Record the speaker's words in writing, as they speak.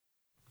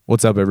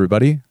What's up,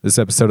 everybody? This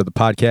episode of the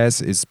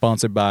podcast is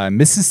sponsored by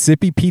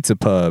Mississippi Pizza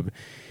Pub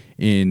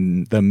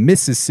in the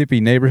Mississippi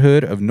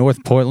neighborhood of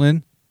North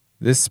Portland.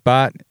 This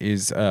spot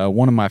is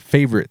one of my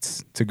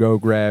favorites to go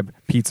grab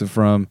pizza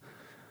from.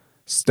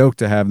 Stoked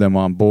to have them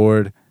on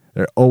board.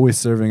 They're always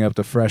serving up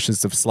the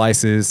freshest of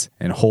slices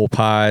and whole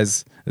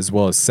pies, as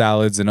well as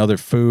salads and other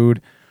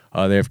food.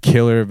 They have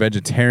killer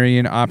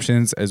vegetarian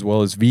options, as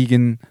well as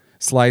vegan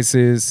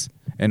slices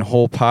and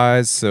whole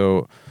pies.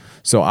 So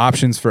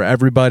options for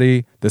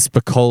everybody. The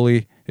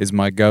Spicoli is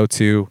my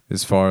go-to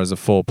as far as a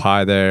full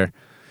pie there.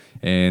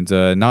 And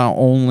not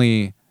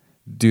only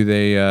do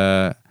they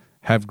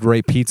have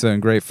great pizza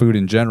and great food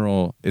in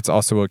general, it's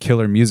also a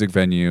killer music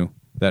venue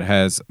that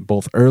has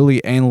both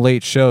early and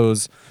late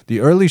shows. The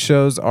early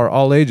shows are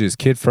all ages,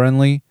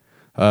 kid-friendly.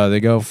 They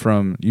go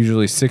from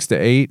usually 6 to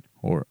 8,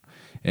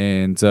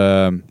 and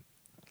then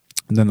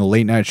the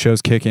late-night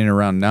shows kick in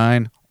around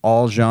 9.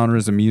 All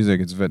genres of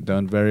music. It's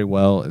done very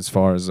well as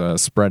far as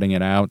spreading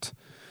it out.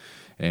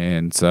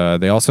 And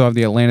they also have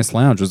the Atlantis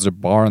Lounge, which is a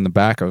bar in the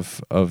back of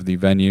the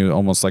venue,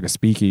 almost like a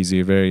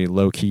speakeasy, a very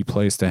low-key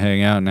place to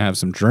hang out and have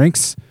some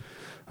drinks.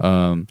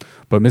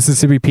 But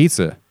Mississippi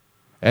Pizza,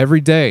 every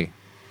day,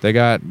 they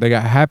got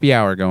happy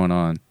hour going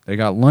on. They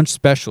got lunch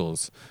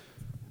specials.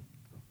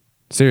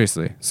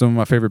 Seriously, some of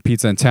my favorite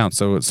pizza in town.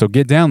 So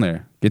get down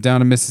there. Get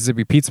down to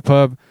Mississippi Pizza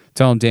Pub.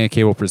 Tell them Dan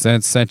Cable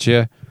Presents sent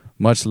you.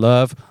 Much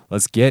love.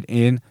 Let's get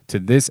into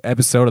this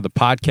episode of the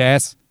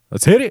podcast.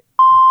 Let's hit it.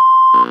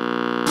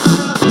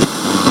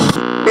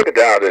 Look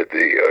down at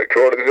the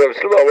corner of the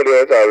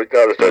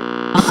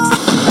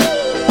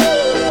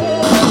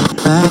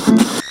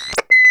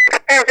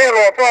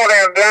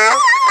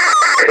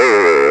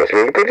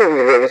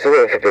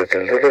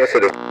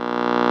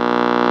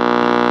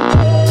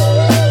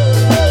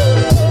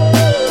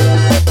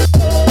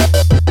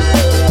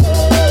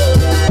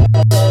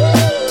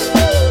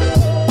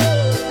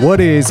What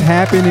is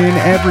happening,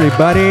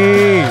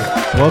 everybody?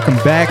 Welcome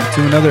back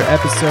to another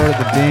episode of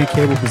the Dan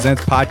Cable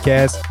Presents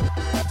podcast.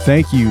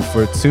 Thank you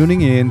for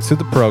tuning in to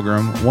the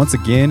program. Once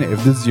again,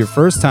 if this is your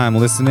first time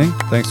listening,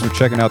 thanks for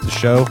checking out the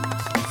show.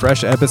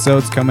 Fresh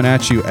episodes coming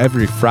at you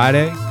every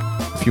Friday.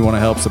 If you want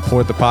to help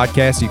support the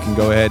podcast, you can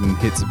go ahead and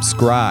hit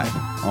subscribe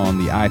on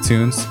the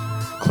iTunes.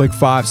 Click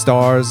 5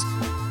 stars,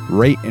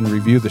 rate and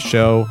review the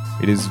show.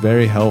 It is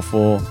very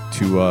helpful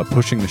to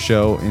pushing the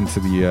show into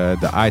the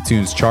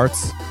iTunes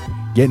charts,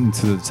 getting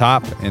to the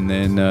top, and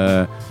then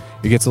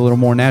it gets a little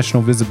more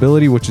national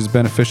visibility, which is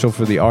beneficial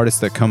for the artists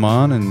that come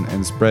on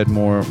and spread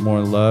more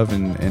love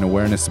and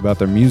awareness about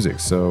their music.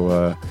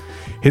 So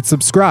hit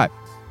subscribe,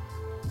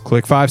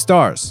 click 5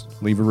 stars,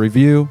 leave a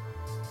review.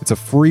 It's a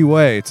free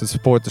way to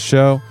support the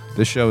show.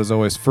 This show is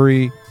always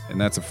free,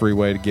 and that's a free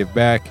way to give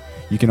back.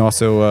 You can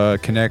also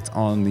connect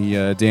on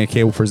the Dan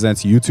Cable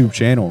Presents YouTube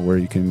channel, where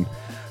you can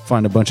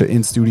find a bunch of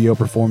in-studio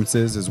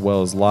performances as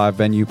well as live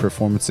venue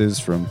performances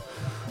from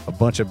a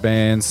bunch of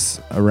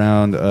bands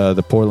around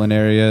the Portland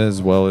area,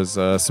 as well as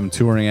some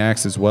touring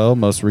acts as well.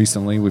 Most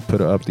recently, we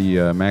put up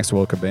the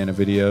Maxwell Cabana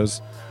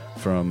videos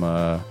from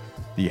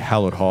the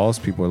Hallowed Halls.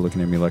 People are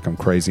looking at me like I'm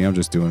crazy. I'm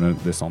just doing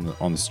this on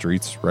the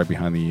streets right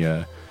behind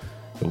the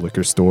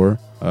liquor store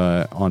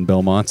on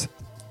Belmont.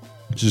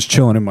 Just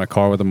chilling in my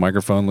car with a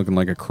microphone, looking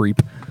like a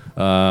creep.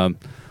 But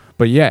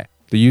yeah,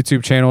 the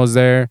YouTube channel is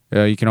there.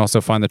 You can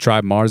also find the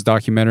Tribe Mars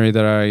documentary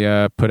that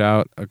I put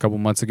out a couple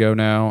months ago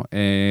now,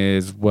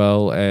 as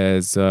well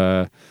as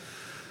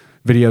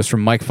videos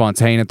from Mike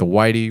Fontaine at the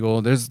White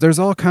Eagle. There's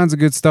all kinds of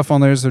good stuff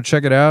on there, so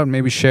check it out.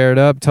 Maybe share it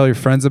up. Tell your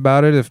friends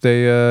about it if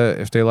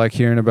they like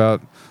hearing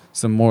about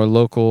some more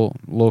local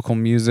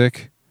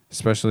music,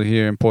 especially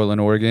here in Portland,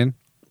 Oregon,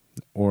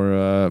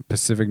 or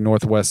Pacific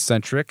Northwest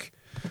centric.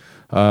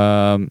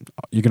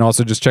 You can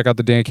also just check out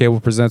the Dan Cable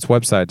Presents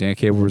website,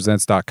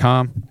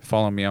 dancablepresents.com.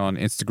 Follow me on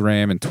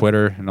Instagram and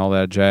Twitter and all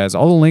that jazz.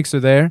 All the links are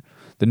there.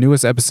 The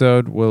newest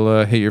episode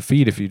will hit your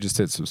feed if you just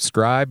hit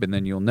subscribe, and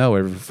then you'll know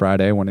every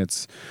Friday when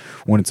it's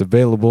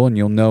available, and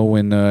you'll know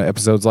when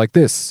episodes like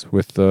this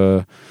with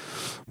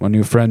my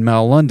new friend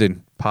Mal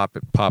London pop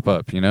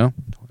up. You know,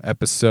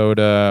 episode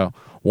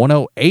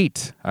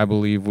 108, I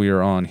believe we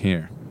are on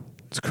here.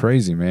 It's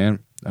crazy, man.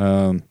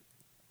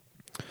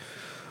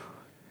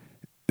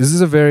 This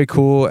is a very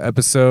cool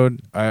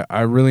episode.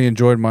 I really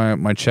enjoyed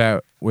my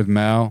chat with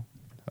Mal.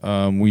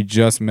 We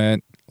just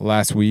met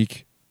last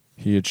week.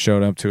 He had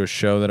showed up to a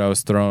show that I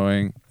was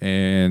throwing,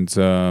 and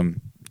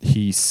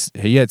he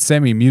had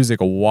sent me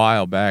music a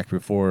while back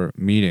before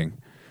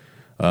meeting,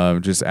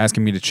 just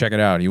asking me to check it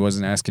out. He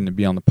wasn't asking to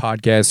be on the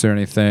podcast or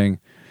anything.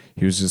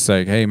 He was just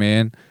like, hey,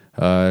 man,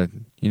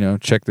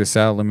 check this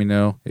out. Let me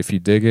know if you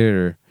dig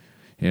it,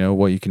 or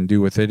what you can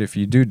do with it if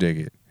you do dig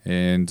it.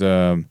 And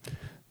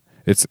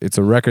it's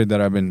a record that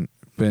I've been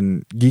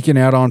geeking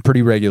out on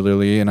pretty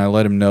regularly, and I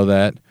let him know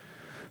that.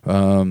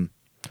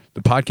 The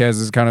podcast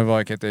is kind of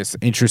like at this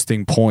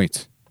interesting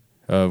point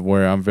of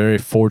where I'm very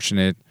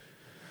fortunate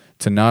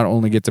to not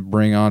only get to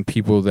bring on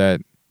people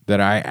that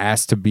I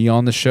asked to be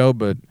on the show,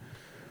 but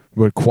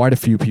quite a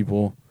few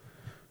people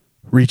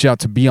reach out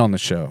to be on the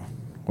show,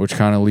 which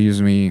kind of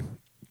leaves me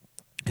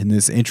in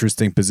this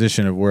interesting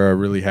position of where I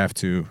really have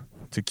to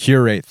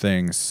curate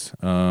things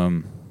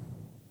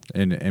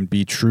and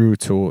be true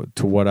to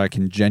what I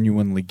can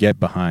genuinely get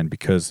behind,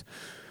 because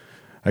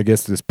I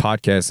guess this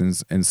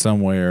podcast in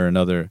some way or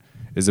another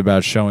is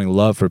about showing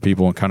love for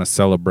people and kind of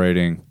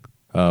celebrating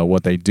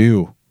what they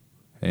do.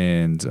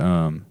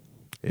 And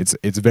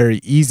it's very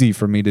easy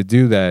for me to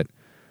do that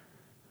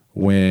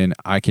when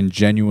I can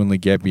genuinely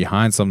get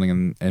behind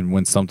something and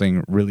when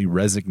something really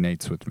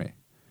resonates with me.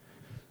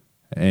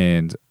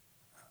 And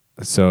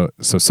so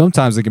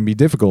sometimes it can be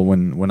difficult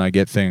when I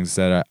get things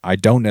that I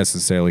don't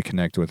necessarily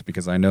connect with,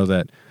 because I know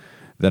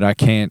that I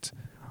can't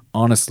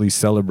honestly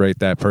celebrate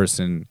that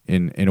person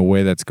in a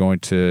way that's going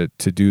to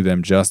do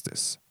them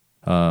justice.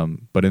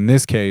 But in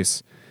this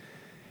case,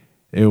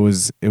 it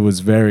was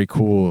very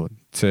cool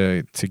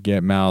to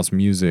get Mal's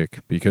music,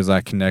 because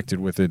I connected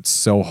with it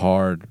so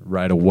hard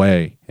right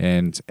away,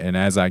 and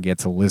as I get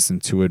to listen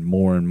to it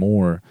more and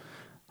more,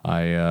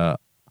 I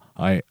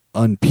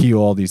unpeel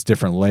all these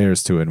different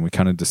layers to it, and we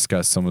kind of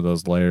discuss some of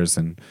those layers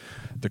and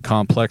the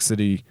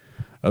complexity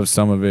of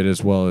some of it,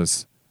 as well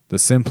as the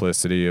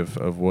simplicity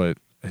of what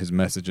his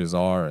messages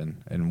are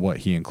and what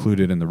he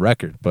included in the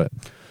record. But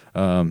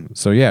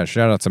so yeah,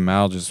 shout out to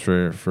Mal just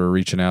for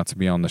reaching out to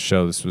be on the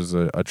show. This was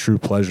a true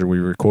pleasure. We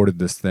recorded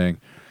this thing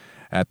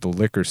at the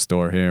liquor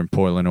store here in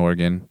Portland,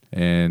 Oregon.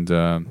 And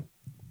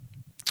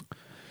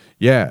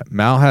yeah,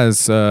 Mal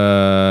has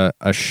a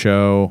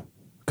show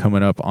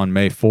coming up on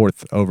May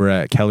 4th over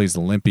at Kelly's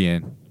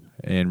Olympian.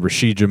 And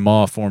Rashid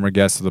Jamal, former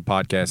guest of the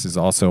podcast, is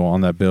also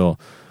on that bill.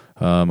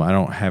 I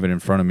don't have it in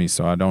front of me,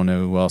 so I don't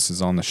know who else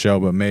is on the show.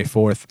 But May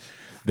 4th,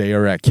 they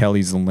are at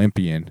Kelly's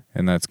Olympian,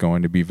 and that's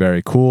going to be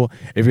very cool.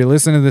 If you're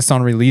listening to this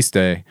on release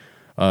day,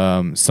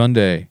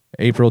 Sunday,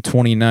 April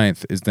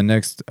 29th, is the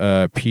next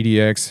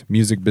PDX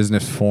Music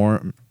Business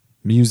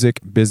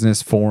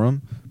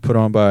Forum put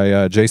on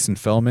by Jason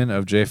Fellman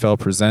of JFL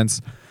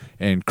Presents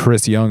and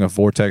Chris Young of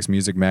Vortex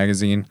Music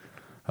Magazine.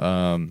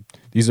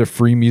 These are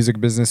free music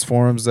business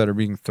forums that are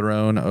being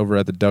thrown over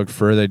at the Doug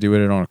Fir. They do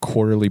it on a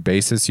quarterly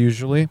basis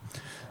usually.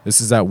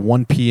 This is at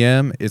 1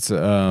 p.m. It's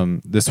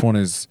this one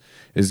is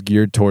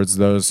geared towards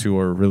those who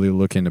are really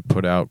looking to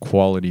put out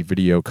quality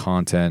video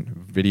content,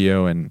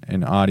 video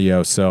and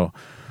audio. So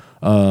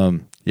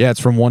yeah, it's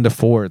from 1 to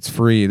 4. It's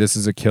free. This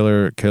is a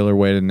killer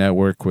way to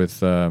network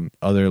with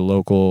other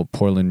local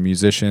Portland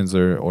musicians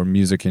or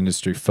music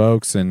industry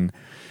folks, and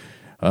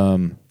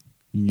an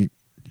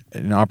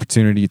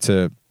opportunity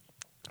to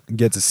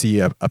get to see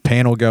a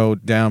panel go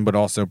down, but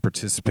also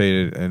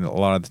participate. And a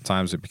lot of the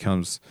times it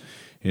becomes,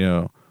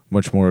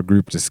 much more a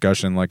group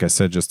discussion. Like I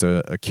said, just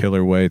a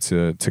killer way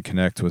to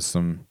connect with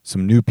some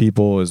new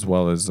people as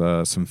well as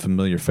some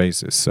familiar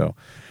faces. So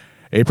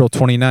April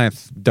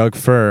 29th, Doug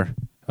Fir,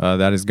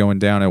 that is going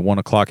down at 1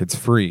 o'clock. It's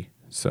free.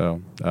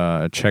 So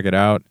check it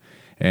out.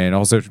 And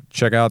also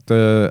check out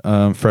the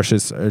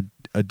freshest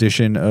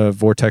edition of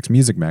Vortex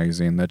Music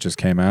Magazine that just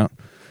came out.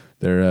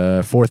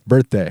 Their 4th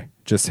birthday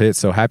just hit.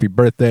 So happy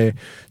birthday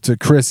to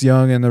Chris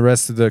Young and the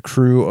rest of the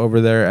crew over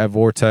there at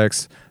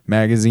Vortex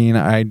Magazine.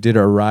 I did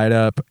a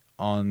write-up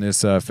on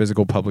this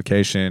physical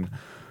publication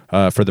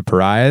for the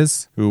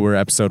Pariahs, who were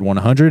episode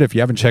 100. If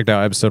you haven't checked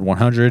out episode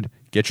 100,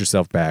 get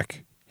yourself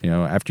back.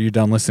 After you're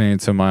done listening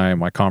to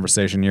my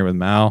conversation here with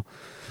Mal,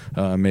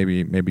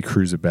 maybe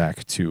cruise it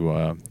back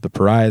to the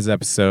Pariahs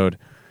episode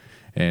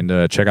and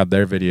check out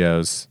their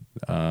videos.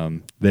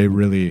 They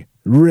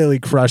really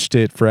crushed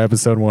it for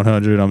episode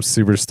 100. I'm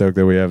super stoked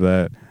that we have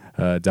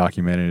that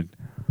documented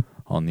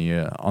on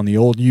the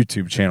old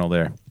YouTube channel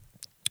there.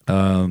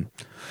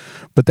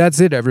 But that's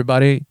it,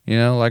 everybody.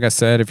 Like I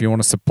said, if you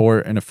want to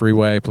support in a free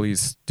way,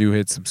 please do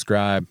hit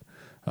subscribe.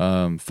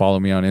 Follow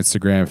me on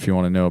Instagram if you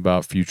want to know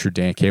about future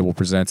Dan Cable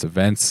Presents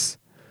events.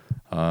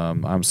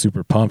 I'm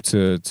super pumped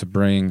to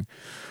bring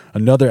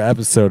another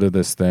episode of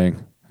this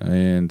thing,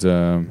 and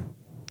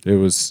it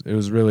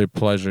was really a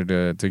pleasure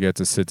to get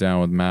to sit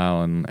down with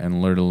Mal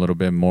and learn a little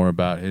bit more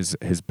about his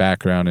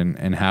background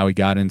and how he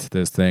got into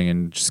this thing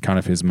and just kind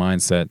of his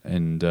mindset.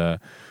 And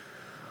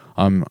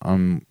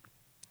I'm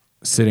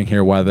sitting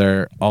here while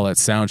they're all at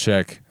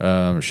soundcheck.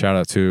 Shout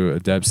out to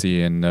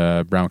Debsy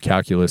and Brown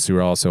Calculus, who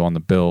are also on the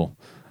bill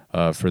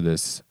for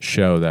this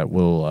show that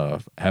will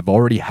have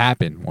already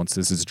happened once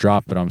this is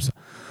dropped. But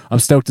I'm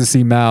stoked to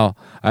see Mal.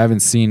 I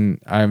haven't seen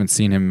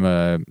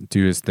him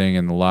do his thing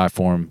in the live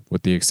form,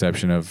 with the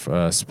exception of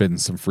spitting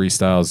some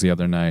freestyles the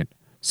other night.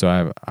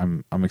 So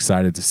I'm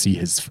excited to see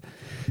his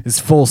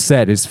full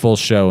set, his full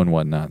show and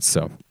whatnot.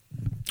 So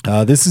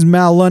this is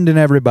Mal London,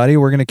 everybody.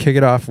 We're gonna kick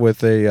it off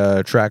with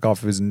a track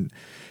off of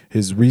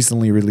his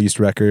recently released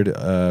record,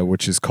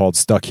 which is called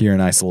 "Stuck Here in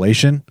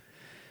Isolation,"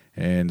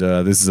 and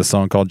this is a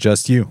song called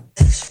 "Just You."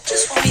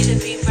 Just want me to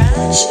be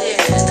brown shit.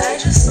 I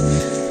just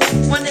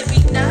want to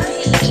be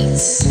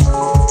nice.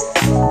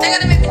 They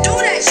gotta make me do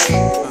that shit.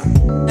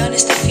 Now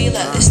this the feel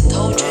like this the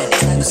whole journey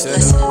is like a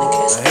blessing and a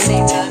curse at the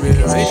same time,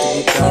 because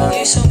you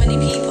lose so many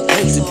people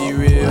that you thought actually hate to be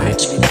real, hate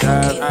to be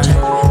kind.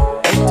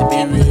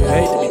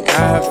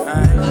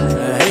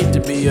 I hate to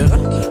be a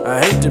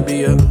used to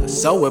be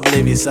so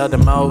oblivious of the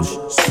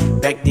motions.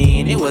 Back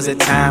then, it was a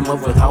time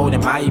of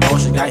withholding my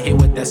emotions. Got hit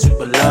with that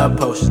super love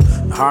potion.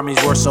 The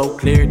harmonies were so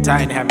clear,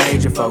 tight, and had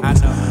major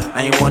focus.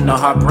 I ain't want no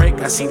heartbreak,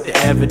 I seen the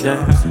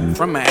evidence.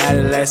 From my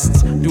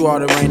adolescence, through all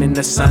the rain and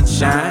the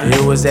sunshine.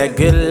 It was that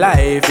good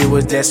life, it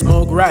was that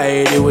smoke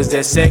right, it was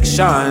that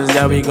sections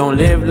that we gon'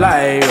 live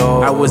like.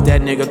 Oh, I was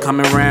that nigga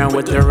coming around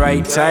with the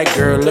right type.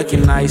 Girl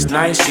looking nice.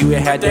 She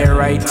had that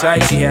right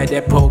type, she had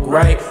that poke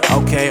right.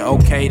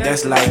 Okay,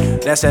 that's a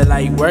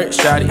light work.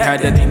 Shawty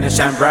had that thing that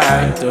shine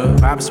bright. The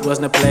Pops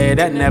wasn't a player,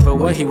 that never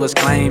what he was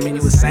claiming.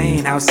 He was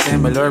saying how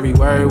similar we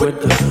were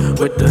with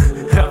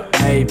the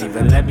maybe,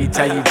 but let me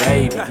tell you,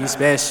 baby, you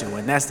special,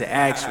 and that's the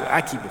actual.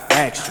 I keep it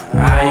factual.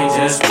 I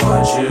just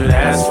want you,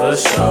 that's for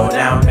sure.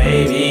 Now,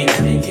 baby,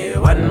 let me get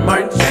one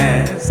more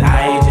chance.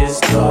 I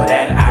just know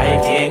that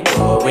I can't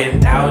go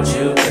without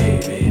you,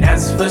 baby.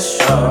 That's for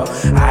sure.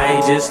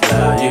 I just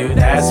love you,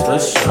 that's for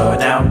sure.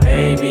 Now,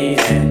 baby,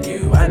 and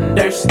you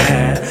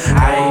understand.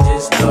 I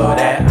just know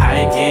that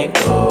I can't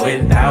go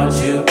without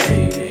you,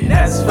 baby.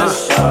 That's for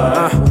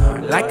sure.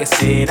 Like I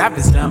said, I've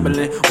been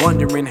stumbling,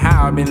 wondering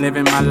how I've been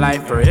living my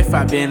life, or if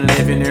I've been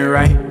living it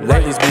right.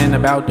 Lately's been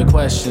about the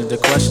questions, the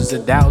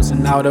doubts,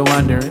 and all the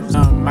wondering.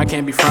 I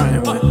can't be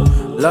frontin' when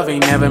love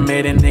ain't never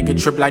made a nigga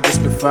trip like this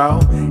before.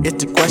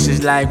 It's the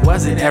questions like,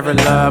 was it ever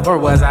love, or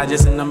was I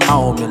just in the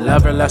moment?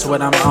 Love or lust,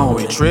 what I'm on.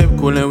 We trip,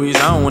 cool and we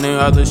zoning,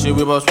 other shit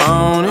we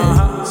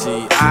postponing.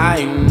 See,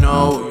 I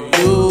know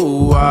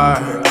you are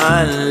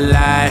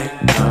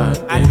unlike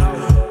nothing.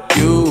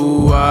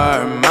 You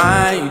are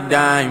my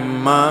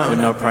diamond with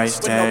no price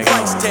tag.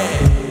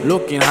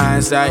 Look in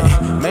hindsight,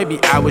 maybe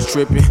I was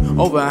tripping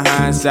over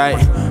hindsight.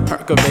 Her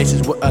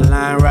curvaceous would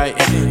align right.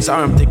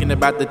 Sorry, I'm thinking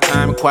about the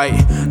time quite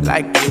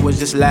like it was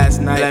just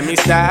last night. Let me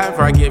stop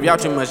before I give y'all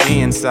too much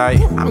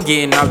insight. I'm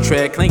getting off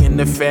track, clinging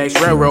the facts.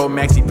 Railroad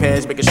maxi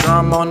pads, making sure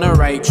I'm on the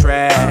right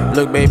track.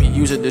 Look, baby,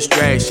 use a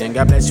distraction.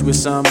 God bless you with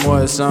some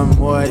more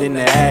than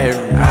the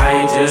average.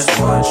 I just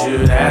want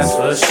you, that's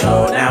for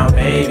sure. Now,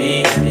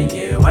 baby, let me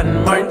get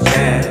one more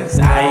chance.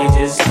 I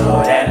just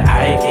know that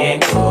I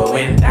can't go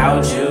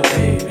without you,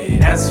 baby.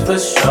 That's for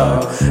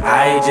sure.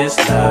 I just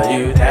love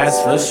you,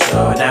 that's for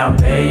sure. Now,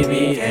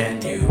 baby,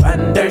 and you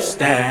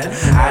understand.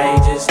 I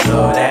just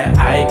know that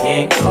I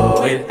can't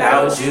go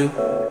without you.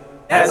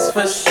 That's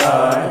for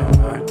sure.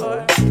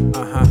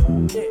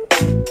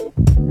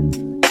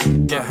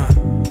 Yeah,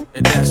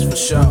 and that's for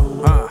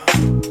sure.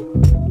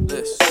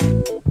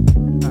 Listen.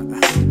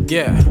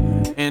 Yeah,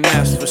 and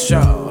that's for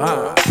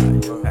sure.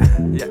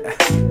 Yeah.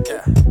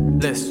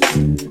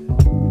 Listen.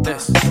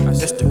 That's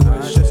just the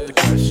question.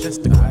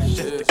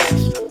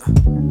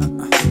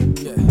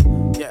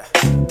 Yeah,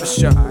 for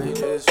sure.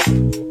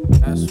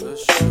 That's for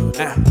sure.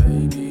 Now,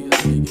 baby,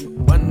 let me get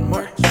one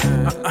more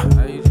chance.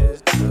 I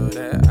just know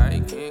that I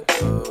can't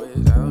go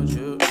without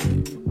you.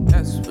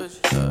 That's for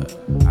sure.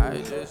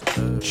 I just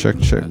know. Check.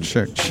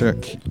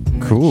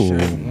 Cool.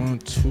 Check. 1,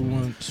 2,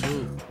 1,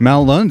 2.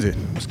 Mal London.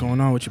 What's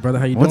going on with you, brother?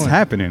 How you What's doing?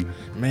 happening?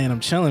 Man, I'm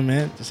chilling,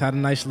 man. Just had a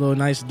nice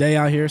day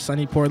out here,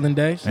 sunny Portland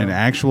day. So. An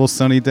actual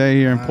sunny day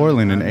here in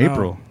Portland in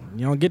April.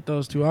 You don't get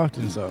those too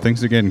often, so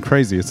Things are getting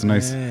crazy. It's a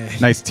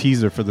nice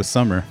teaser for the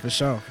summer. For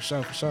sure.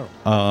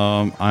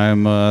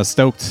 I'm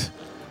stoked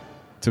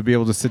to be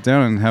able to sit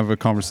down and have a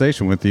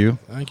conversation with you.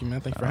 Thank you,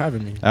 man. Thank you for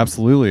having me.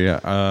 Absolutely.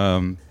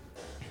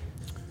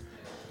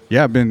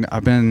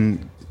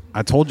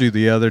 I told you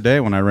the other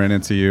day when I ran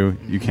into you,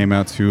 you came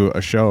out to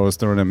a show I was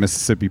throwing at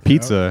Mississippi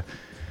Pizza,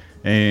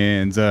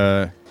 and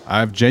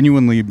I've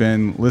genuinely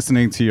been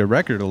listening to your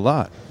record a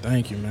lot.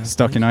 Thank you, man.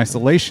 Stuck in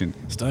Isolation.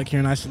 Stuck here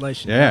in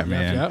Isolation. Yeah,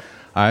 man. Yep.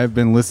 I've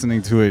been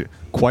listening to it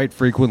quite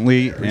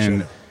frequently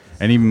and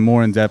even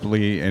more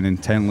in-depthly and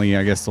intently,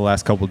 I guess, the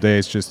last couple of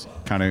days, just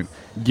kind of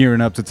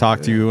gearing up to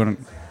talk to you. And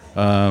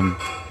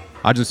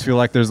I just feel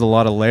like there's a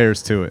lot of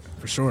layers to it.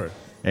 For sure.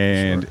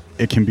 And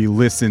it can be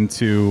listened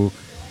to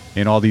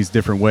in all these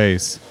different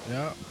ways.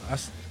 Yeah.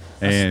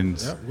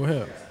 Go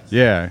ahead.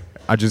 Yeah.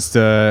 I just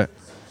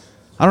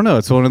I don't know.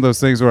 It's one of those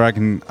things where I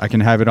can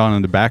have it on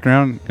in the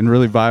background and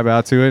really vibe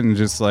out to it, and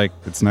just like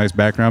it's nice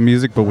background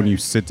music. But when you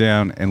sit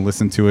down and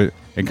listen to it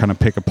and kind of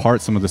pick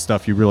apart some of the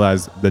stuff, you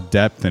realize the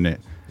depth in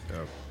it.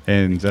 Yep.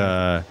 And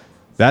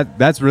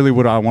that's really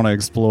what I want to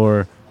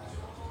explore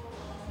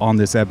on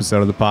this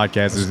episode of the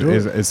podcast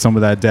is some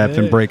of that depth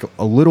and break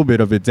a little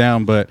bit of it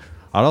down. But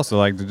I'd also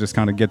like to just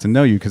kind of get to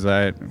know you because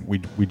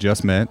we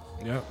just met.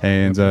 Yep.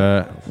 And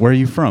where are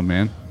you from,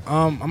 man?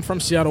 I'm from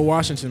Seattle,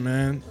 Washington,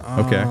 man.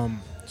 Okay.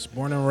 Was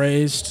born and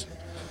raised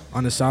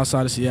on the south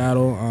side of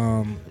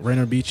Seattle,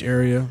 Rainier Beach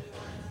area,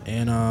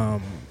 and I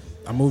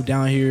moved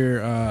down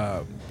here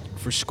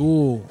for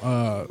school,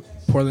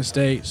 Portland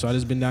State. So I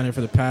just been down here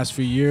for the past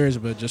few years,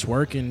 but just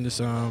working.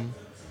 Just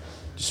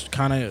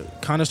kind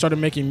of started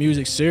making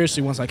music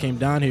seriously once I came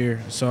down here.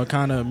 So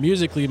kind of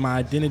musically, my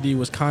identity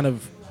was kind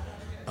of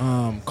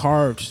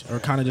carved or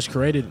kind of just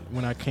created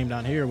when I came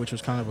down here, which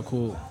was kind of a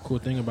cool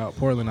thing about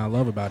Portland. I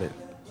love about it.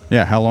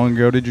 Yeah, how long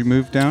ago did you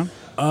move down?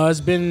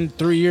 It's been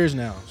 3 years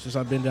now since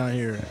I've been down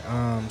here.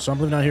 So I'm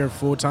living out here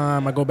full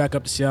time. I go back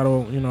up to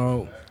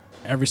Seattle,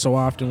 every so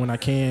often when I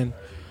can.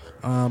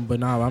 But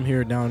now I'm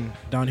here down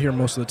here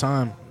most of the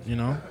time,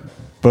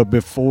 But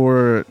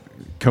before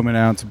coming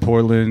out to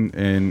Portland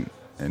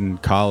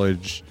and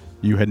college,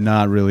 you had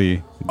not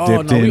really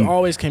dipped we in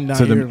always came down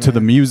to here, the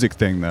man. music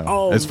thing though.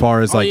 Oh, as far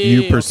as oh, like yeah, you yeah,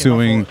 okay, my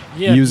pursuing fault.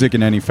 Yeah. music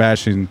in any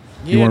fashion,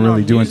 you Yeah, weren't no,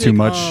 really doing too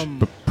music,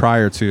 much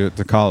prior to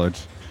college.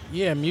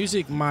 Yeah,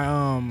 music.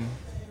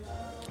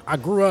 I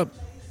grew up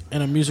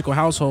in a musical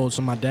household,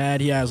 so my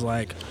dad, he has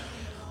like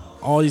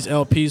all these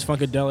LPs: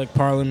 Funkadelic,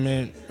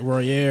 Parliament,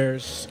 Roy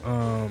Ayers,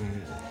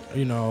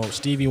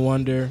 Stevie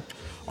Wonder,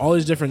 all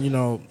these different,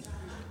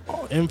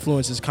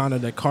 influences kind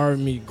of that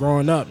carved me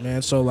growing up,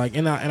 man. So like,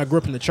 and I grew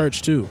up in the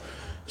church too.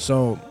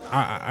 So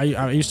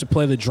I used to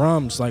play the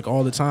drums like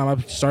all the time. I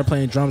started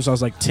playing drums when I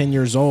was like 10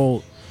 years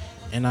old,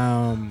 and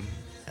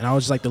I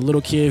was like the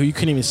little kid who you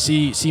couldn't even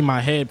see my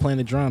head playing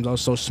the drums. I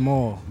was so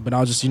small, but I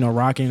was just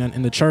rocking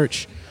in the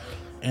church.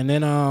 And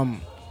then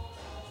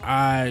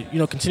I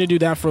continued to do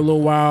that for a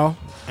little while,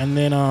 and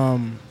then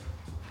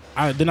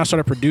I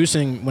started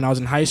producing when I was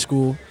in high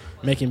school,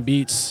 making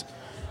beats,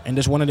 and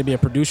just wanted to be a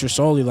producer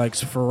solely, like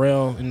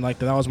Pharrell, and like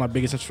that was my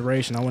biggest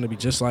inspiration. I wanted to be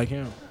just like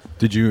him.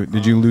 Did you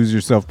lose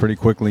yourself pretty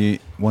quickly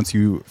once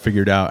you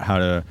figured out how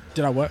to?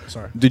 Did I what?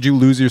 Sorry. Did you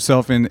lose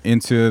yourself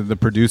into the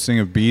producing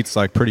of beats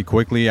like pretty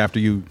quickly after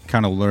you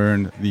kind of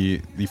learned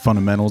the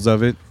fundamentals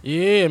of it?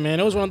 Yeah, man,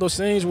 it was one of those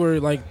things where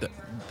like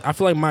I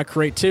feel like my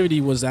creativity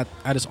was at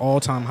its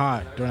all-time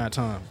high during that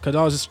time, because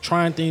I was just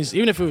trying things,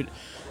 even if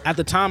at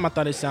the time I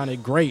thought it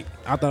sounded great.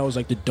 I thought it was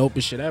like the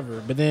dopest shit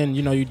ever. But then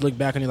you'd look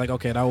back and you're like,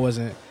 okay, that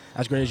wasn't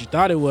as great as you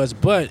thought it was,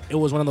 but it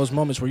was one of those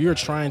moments where you're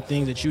trying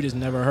things that you just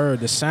never heard.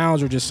 The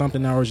sounds were just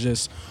something that was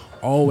just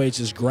always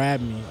just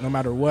grab me no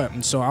matter what.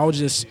 And so I would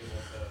just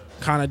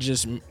kind of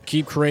just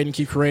keep creating,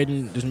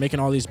 just making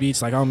all these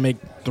beats. Like I'll make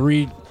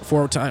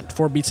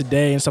 4 beats a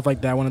day and stuff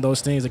like that. One of those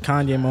things, the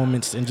Kanye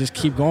moments, and just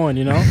keep going,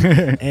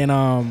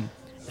 and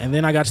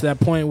then I got to that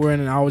point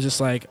where I was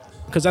just like,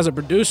 because as a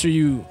producer,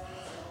 you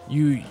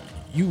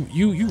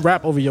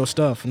rap over your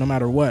stuff no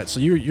matter what.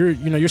 So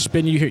you're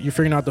spitting, you're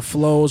figuring out the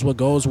flows, what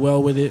goes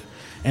well with it,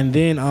 and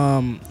then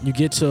you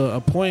get to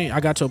a point.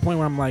 I got to a point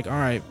where I'm like, all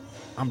right,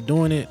 I'm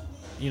doing it,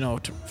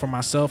 for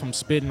myself. I'm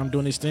spitting, I'm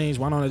doing these things.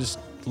 Why don't I just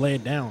lay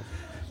it down?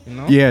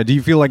 Yeah. Do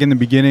you feel like in the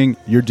beginning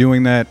you're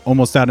doing that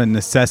almost out of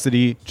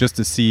necessity, just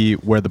to see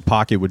where the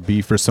pocket would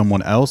be for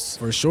someone else?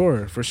 For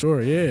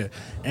sure, yeah.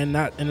 And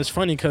it's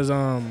funny because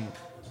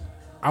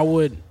I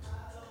would.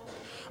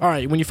 All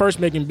right, when you're first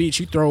making beats,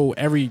 you throw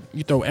every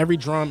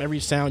drum, every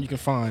sound you can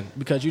find,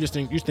 because you just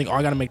think, oh,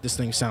 I gotta make this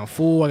thing sound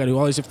full. I gotta do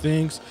all these different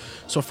things.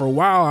 So for a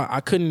while,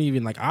 I couldn't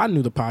even, I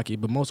knew the pocket,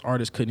 but most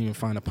artists couldn't even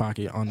find a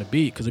pocket on the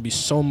beat because there'd be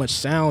so much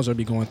sounds that'd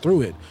be going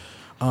through it.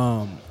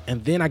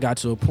 And then I got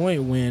to a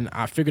point when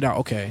I figured out,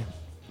 okay,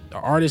 the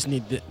artist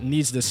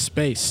needs this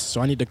space,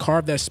 so I need to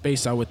carve that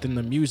space out within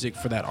the music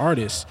for that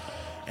artist.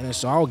 And then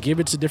so I'll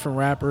give it to different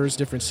rappers,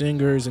 different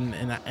singers,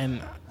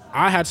 and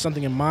I had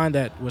something in mind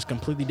that was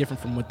completely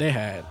different from what they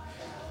had,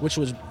 which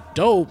was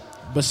dope,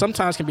 but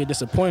sometimes can be a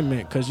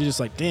disappointment because you're just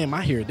like, damn,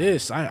 I hear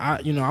this. I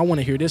want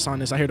to hear this on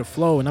this. I hear the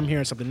flow, and I'm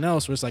hearing something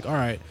else where it's like, all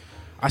right,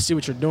 I see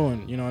what you're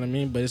doing. You know what I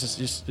mean? But it's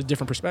just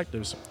different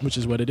perspectives, which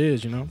is what it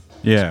is,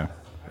 Yeah.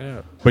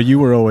 Yeah. But you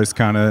were always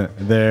kind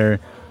of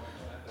there,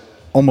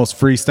 almost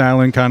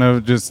freestyling, kind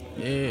of just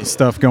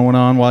stuff going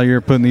on while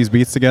you're putting these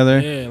beats together?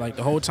 Yeah, like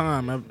the whole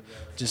time.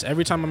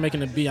 Every time I'm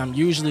making a beat, I'm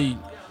usually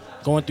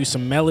going through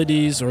some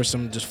melodies or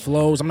some just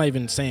flows. I'm not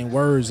even saying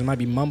words. I might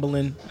be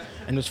mumbling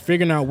and just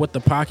figuring out what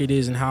the pocket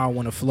is and how I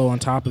want to flow on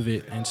top of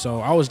it. And so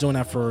I was doing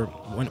that for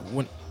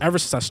ever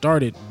since I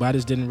started, but I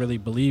just didn't really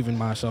believe in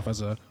myself as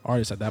an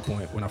artist at that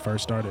point when I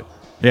first started.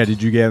 Yeah,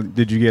 did you get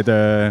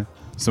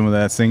some of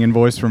that singing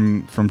voice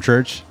from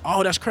church?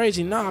 Oh, that's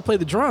crazy. No, I played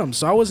the drums,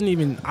 so I wasn't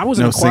No in the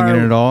choir.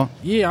 singing at all?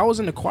 Yeah, I was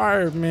in the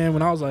choir, man,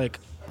 when I was like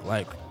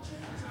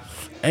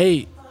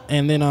 8,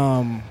 and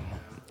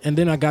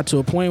then I got to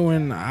a point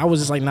when I was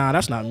just like, nah,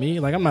 that's not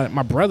me. Like, I'm not.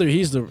 My brother,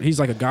 he's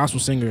like a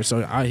gospel singer,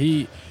 so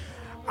I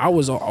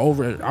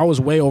was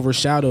way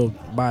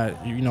overshadowed by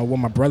what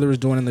my brother was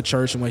doing in the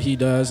church and what he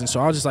does, and so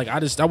I was just like,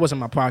 that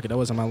wasn't my pocket, that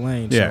wasn't my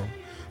lane. Yeah. So,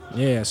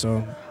 yeah.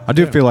 So I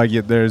do feel like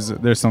there's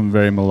something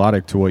very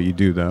melodic to what you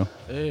do, though,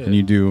 yeah. and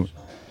you do,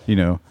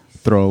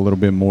 throw a little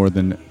bit more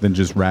than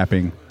just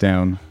rapping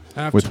down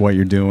with what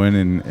you're doing,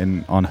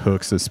 and on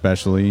hooks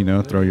especially,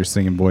 throw your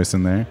singing voice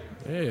in there.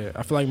 Yeah,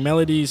 I feel like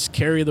melodies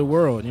carry the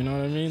world, you know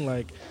what I mean?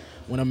 Like,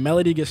 when a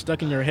melody gets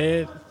stuck in your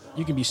head,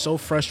 you can be so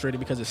frustrated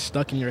because it's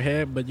stuck in your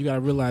head, but you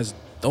gotta realize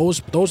those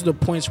are the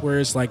points where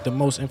it's like the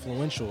most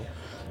influential.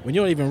 When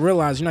you don't even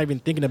realize, you're not even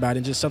thinking about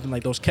it, just something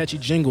like those catchy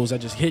jingles that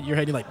just hit your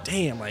head, you're like,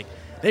 damn, like,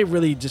 they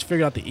really just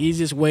figured out the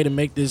easiest way to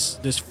make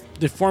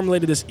they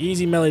formulated this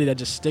easy melody that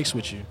just sticks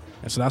with you.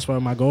 And so that's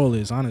what my goal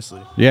is,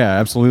 honestly. Yeah,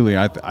 absolutely.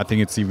 I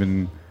think it's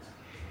even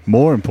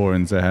more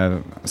important to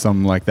have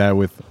something like that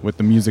with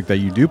the music that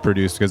you do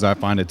produce, because I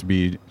find it to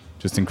be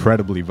just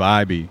incredibly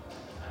vibey.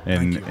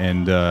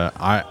 and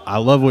I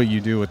love what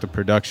you do with the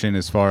production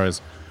as far as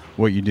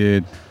what you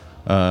did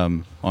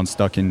on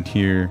Stuck in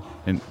Here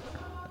and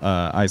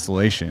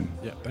Isolation.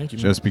 Yeah, thank you.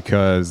 Man. Just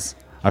because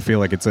I feel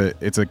like it's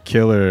a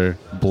killer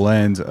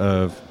blend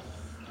of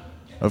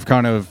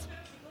kind of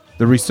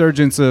the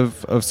resurgence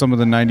of some of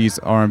the 90s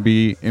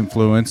R&B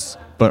influence,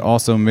 but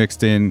also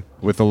mixed in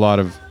with a lot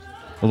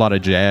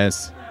of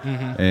jazz.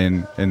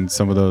 Mm-hmm. and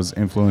some of those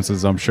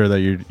influences I'm sure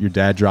that your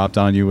dad dropped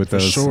on you with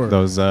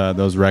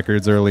those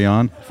records early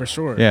on. For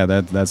sure. Yeah,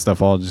 that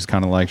stuff all just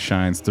kind of like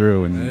shines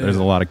through, and there's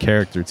a lot of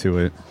character to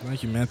it.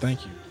 Thank you, man.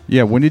 Thank you.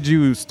 Yeah, when did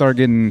you start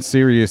getting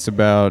serious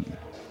about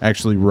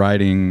actually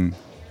writing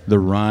the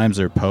rhymes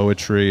or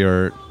poetry,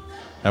 or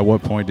at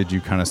what point did you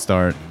kind of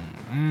start?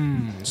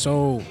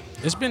 So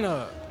it's been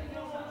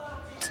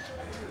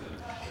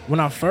when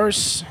I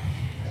first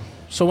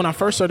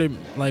started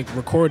like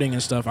recording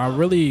and stuff, I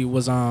really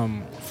was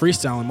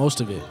freestyling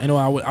most of it. You know,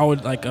 I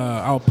would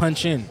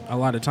punch in a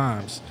lot of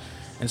times,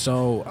 and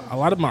so a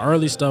lot of my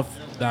early stuff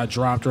that I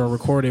dropped or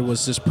recorded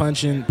was just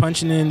punching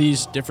in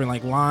these different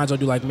like lines. I'll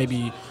do like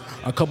maybe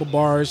a couple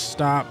bars,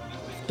 stop,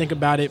 think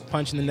about it,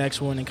 punch in the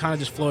next one, and kind of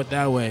just flow it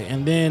that way.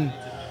 And then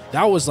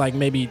that was like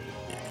maybe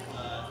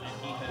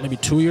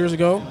 2 years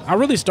ago. I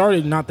really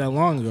started not that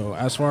long ago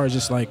as far as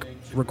just like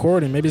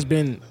recording. Maybe it's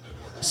been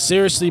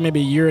seriously maybe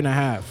a year and a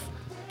half.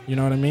 You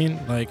know what I mean?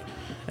 Like,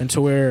 and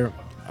to where,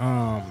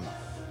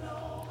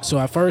 so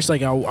at first,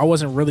 like, I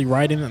wasn't really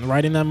writing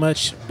that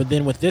much. But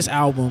then with this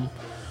album,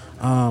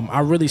 I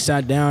really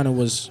sat down and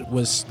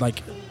was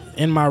like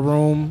in my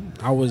room.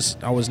 I was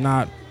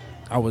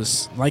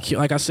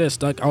like I said,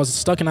 stuck. I was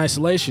stuck in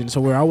isolation.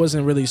 So where I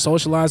wasn't really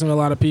socializing with a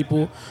lot of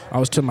people. I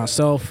was to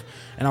myself.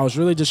 And I was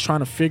really just trying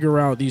to figure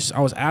out I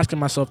was asking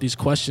myself these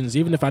questions,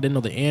 even if I didn't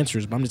know the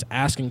answers, but I'm just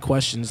asking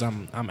questions.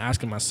 I'm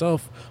asking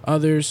myself,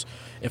 others,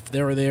 if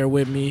they were there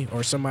with me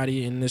or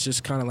somebody, and it's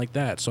just kind of like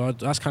that. So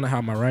that's kind of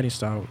how my writing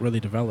style really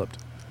developed.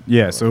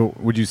 Yeah, so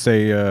would you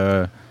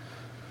say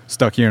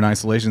Stuck Here in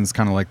Isolation is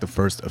kind of like the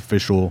first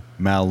official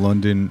Mal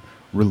London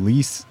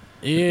release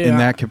in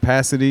that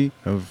capacity?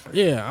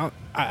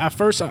 At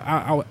first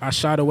I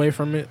shied away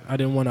from it. I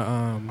didn't want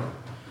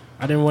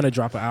to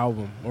drop an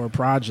album or a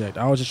project.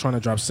 I was just trying to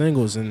drop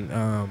singles, and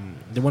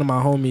then one of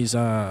my homies,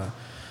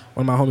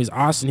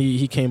 Austin,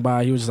 he came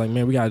by. He was just like,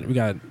 "Man, we got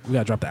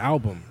to drop the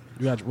album.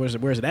 Where's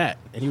it at?"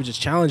 And he was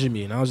just challenging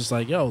me, and I was just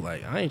like, "Yo,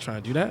 like I ain't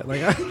trying to do that.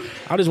 Like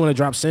I just want to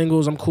drop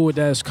singles. I'm cool with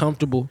that. It's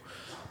comfortable.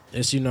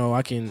 It's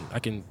I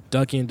can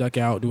duck in, duck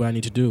out, do what I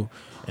need to do."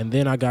 And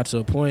then I got to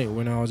a point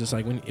when I was just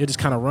like, when it just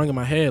kind of rung in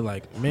my head,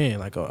 like, man,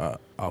 like a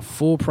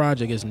full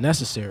project is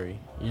necessary.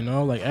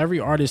 Like every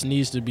artist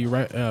needs to be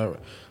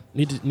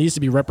needs to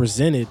be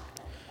represented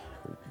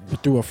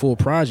through a full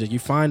project. You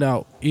find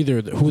out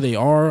either who they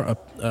are,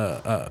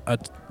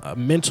 a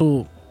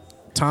mental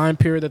time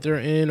period that they're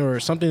in, or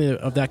something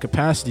of that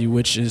capacity,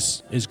 which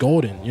is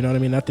golden. You know what I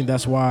mean? I think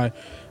that's why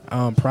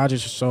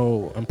projects are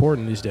so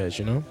important these days.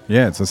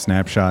 Yeah, it's a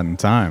snapshot in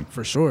time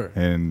for sure,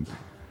 and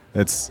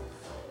that's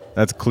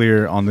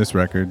clear on this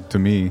record to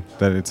me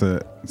that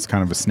it's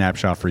kind of a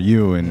snapshot for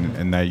you,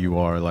 and that you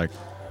are like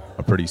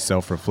a pretty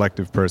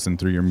self-reflective person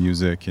through your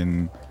music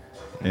and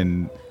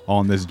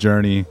on this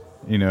journey,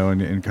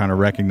 and kind of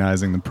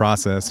recognizing the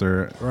process,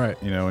 or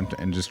right,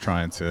 and just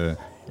trying to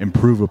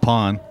improve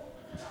upon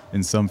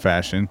in some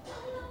fashion.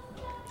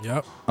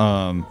 Yep.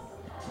 And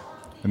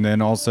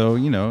then also,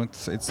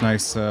 it's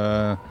nice.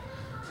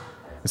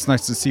 It's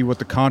nice to see what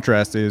the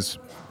contrast is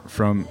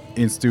from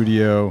in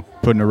studio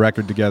putting a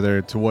record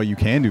together to what you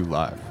can do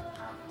live.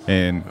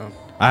 And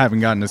I haven't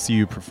gotten to see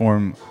you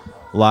perform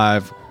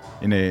live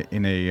in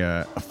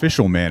a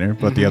official manner,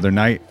 but the other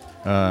night.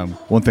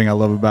 One thing I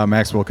love about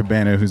Maxwell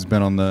Cabana, who's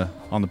been on the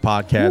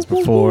podcast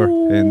before,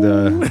 and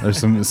there's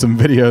some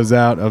videos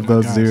out of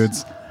those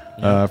dudes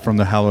from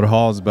the Hallowed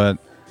Halls. But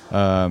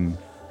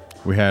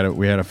we had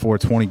a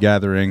 420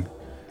 gathering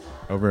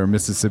over at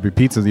Mississippi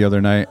Pizza the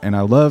other night, and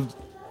I loved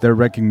their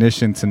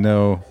recognition to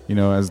know,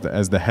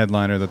 as the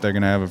headliner, that they're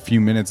gonna have a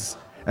few minutes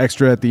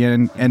extra at the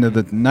end of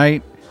the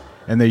night,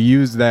 and they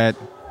used that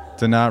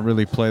to not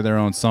really play their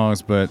own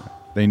songs, but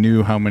they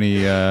knew how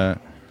many.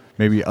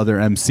 Maybe other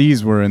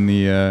MCs were in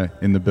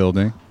the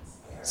building,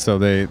 so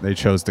they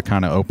chose to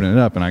kind of open it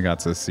up, and I got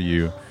to see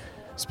you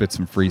spit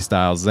some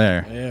freestyles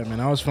there. Yeah, man,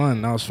 that was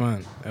fun.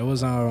 It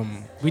was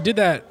we did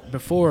that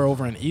before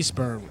over in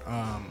Eastburn,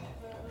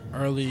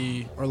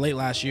 early or late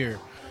last year,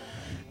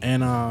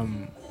 and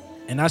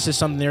that's just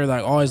something they're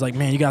like always like,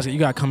 man, you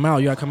gotta come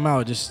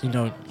out, just do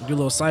a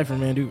little cipher,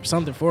 man, do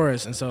something for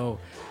us. And so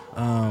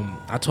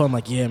I told him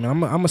like, yeah, man,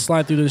 I'm gonna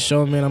slide through this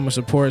show, man. I'm gonna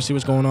support, see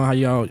what's going on,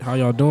 how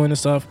y'all doing and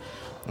stuff.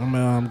 I'm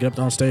gonna get up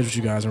on stage with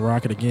you guys and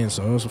rock it again.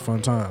 So it was a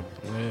fun time.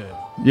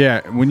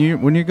 Yeah. When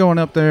you're going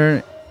up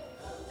there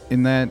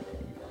in that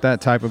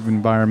type of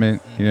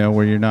environment,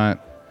 where you're not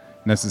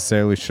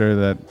necessarily sure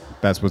that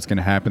that's what's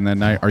gonna happen that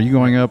night, are you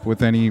going up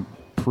with any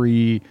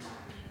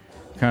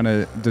kind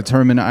of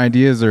determined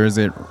ideas, or is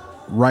it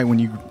right when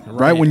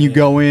you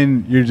go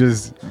in, you're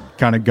just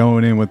kind of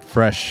going in with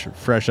fresh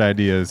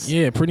ideas.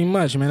 Yeah, pretty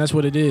much, man. That's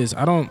what it is.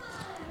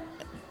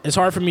 It's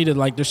hard for me to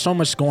like. There's so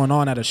much going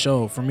on at a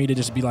show for me to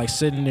just be like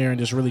sitting there and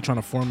just really trying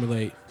to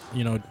formulate,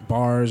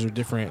 bars or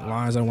different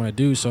lines I want to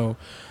do. So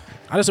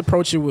I just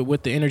approach it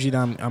with the energy that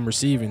I'm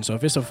receiving. So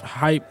if it's a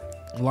hype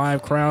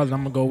live crowd, then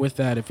I'm gonna go with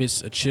that. If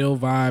it's a chill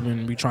vibe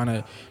and we trying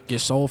to get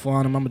soulful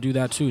on them, I'm gonna do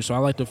that too. So I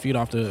like to feed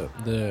off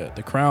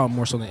the crowd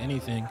more so than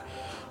anything.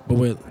 But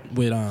with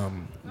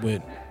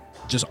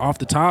just off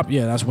the top,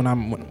 yeah, that's when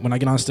I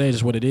get on stage.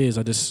 Is what it is.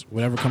 I just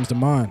whatever comes to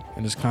mind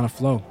and just kind of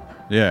flow.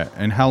 Yeah,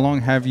 and how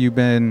long have you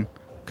been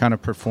kind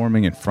of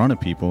performing in front of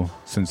people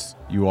since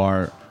you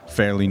are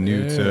fairly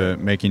new to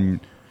making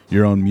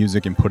your own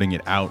music and putting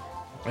it out?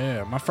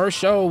 Yeah, my first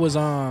show was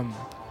where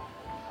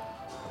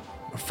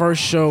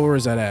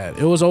is that at?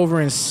 It was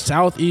over in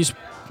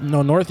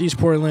northeast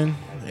Portland.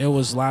 It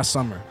was last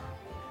summer.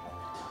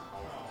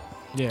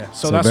 Yeah,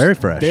 so that's very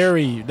fresh.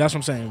 That's what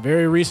I'm saying.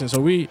 Very recent. So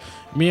me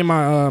and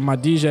my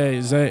DJ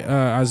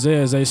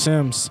Isaiah Zay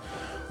Sims,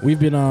 we've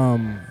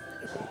been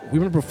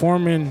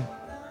performing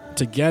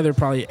together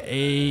probably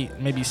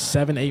maybe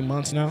 7-8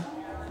 months now,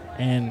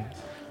 and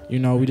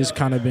we just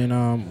kind of been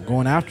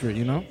going after it,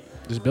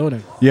 just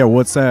building. Yeah,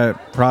 what's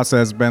that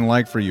process been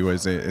like for you?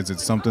 Is it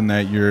something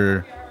that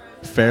you're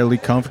fairly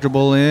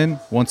comfortable in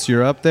once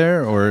you're up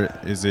there, or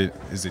is it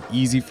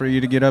easy for you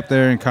to get up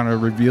there and kind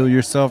of reveal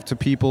yourself to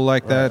people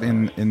like that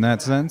in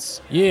that sense?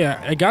 Yeah,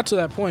 it got to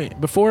that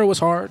point. Before it was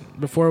hard.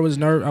 Before it was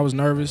I was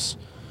nervous.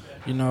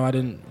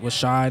 I was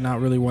shy, not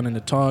really wanting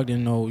to talk,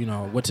 didn't know,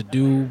 what to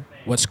do,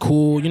 what's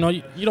cool.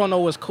 You don't know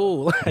what's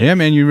cool. Yeah,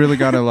 man, you really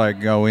got to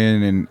like go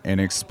in and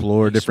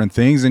explore different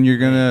things, and you're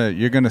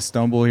going to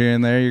stumble here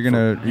and there. You're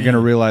going to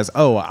realize,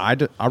 "Oh, I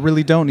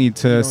really don't need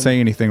to say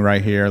anything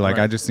right here. Like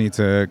I just need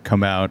to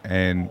come out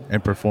and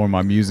perform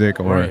my music,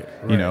 or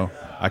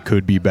I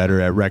could be better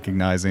at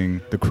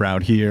recognizing the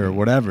crowd here or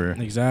whatever."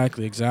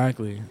 Exactly.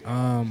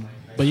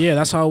 But yeah,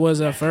 that's how it was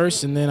at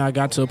first, and then I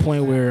got to a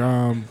point where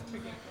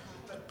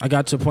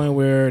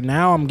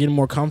now I'm getting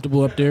more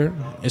comfortable up there.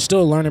 It's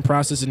still a learning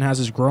process and has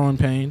its growing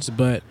pains,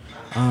 but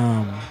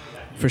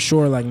for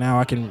sure, like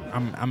now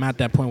I'm at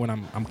that point when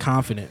I'm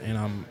confident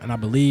and I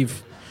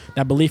believe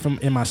that belief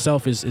in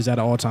myself is at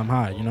an all-time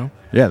high.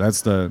 Yeah,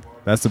 that's the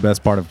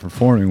best part of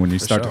performing, when you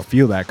start to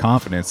feel that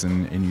confidence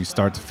and you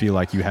start to feel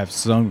like you have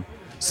some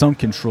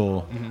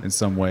control in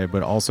some way,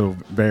 but also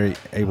very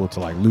able to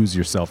like lose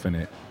yourself in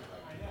it.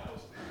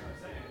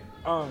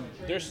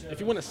 If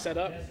you want to set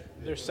up,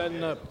 they're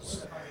setting up.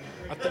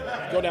 I think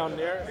go down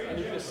there and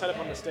you can just set up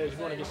on the stage. If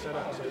you want to get set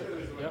up,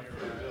 yep.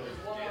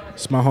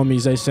 It's my homie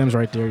Zay Sims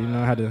right there.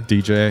 How to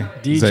DJ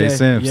Zay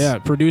Sims. Yeah,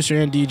 producer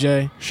and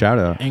DJ. Shout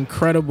out.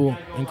 Incredible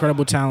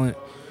talent.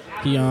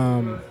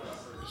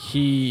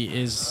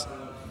 He is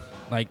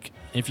like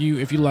if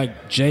you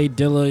like Jay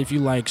Dilla, if you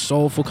like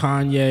soulful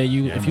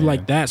Kanye, if you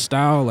like that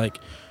style, like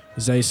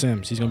Zay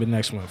Sims, he's gonna be the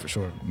next one for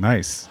sure.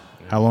 Nice.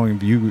 How long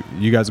have you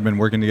guys have been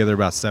working together?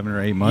 About 7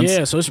 or 8 months.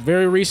 Yeah, so it's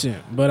very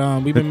recent. But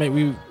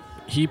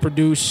he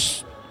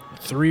produced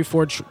 3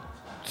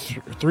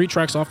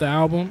 tracks off the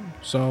album.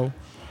 So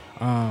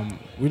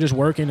we're just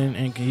working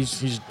and he's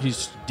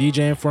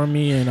DJing for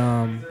me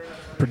and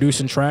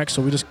producing tracks.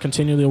 So we just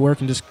continually work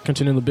and just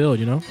continue to build,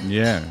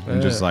 Yeah, and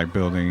just like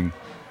building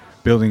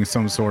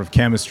some sort of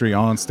chemistry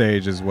on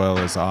stage as well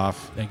as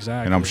off.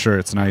 Exactly. And I'm sure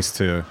it's nice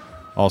to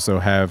also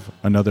have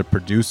another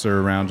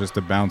producer around just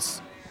to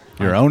bounce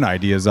your own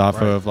ideas off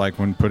of, like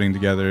when putting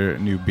together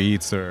new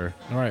beats, or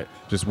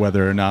just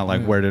whether or not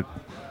like where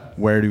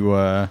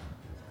to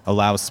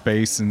allow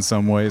space in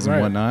some ways and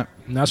whatnot.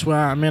 And that's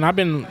why I've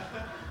been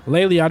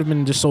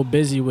just so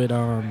busy with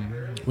a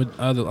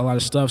lot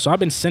of stuff. So I've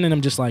been sending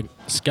them just like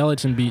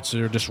skeleton beats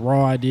or just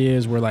raw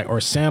ideas or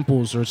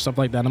samples or stuff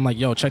like that. I'm like,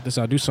 yo, check this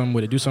out, do something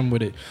with it,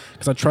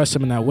 because I trust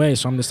him in that way.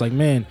 So I'm just like,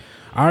 man,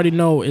 I already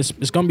know it's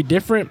gonna be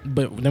different,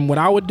 than what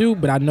I would do,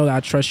 but I know that I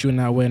trust you in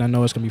that way, and I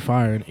know it's gonna be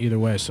fire either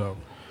way. So,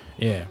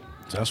 yeah,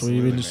 so that's what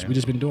we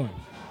just been doing.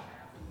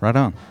 Right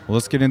on. Well,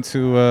 let's get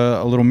into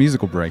a little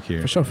musical break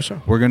here. For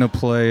sure. We're gonna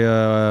play.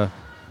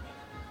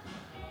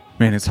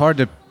 Man, it's hard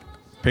to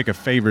pick a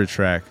favorite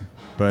track,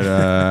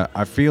 but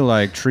I feel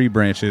like Tree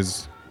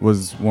Branches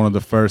was one of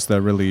the first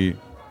that really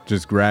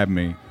just grabbed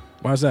me.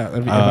 Why is that?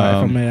 If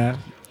I may ask.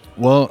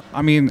 Well,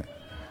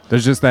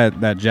 there's just that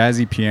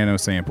jazzy piano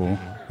sample.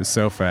 Is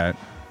so fat,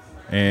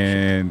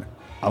 and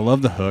I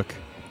love the hook.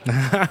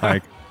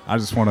 Like, I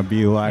just want to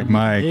be like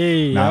Mike,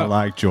 not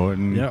like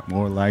Jordan,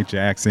 more like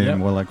Jackson,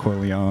 more like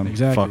Corleone.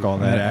 Exactly. Fuck all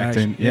that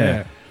acting.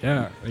 Yeah,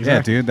 exactly.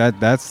 Yeah, dude,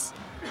 that's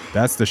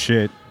the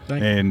shit.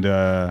 And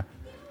I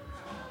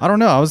don't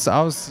know. I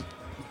was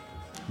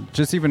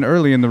just even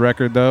early in the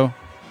record though.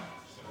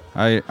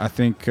 I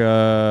think it's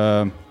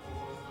on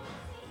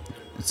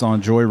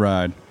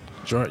Joyride.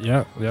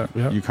 Yeah.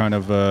 You kind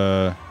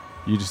of.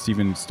 You just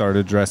even start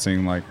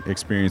addressing like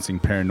experiencing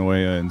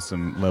paranoia and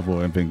some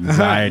level of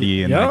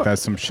anxiety, and like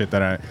that's some shit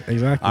that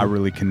I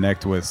really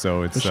connect with.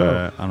 So it's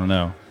I don't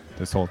know,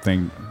 this whole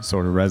thing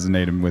sort of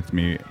resonated with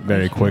me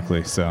very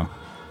quickly. So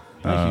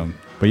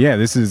But yeah,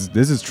 this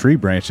is Tree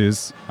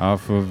Branches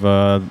off of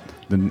the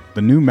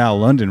new Mal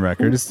London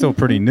record. It's still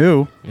pretty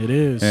new. It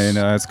is. And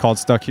it's called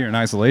Stuck Here in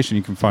Isolation.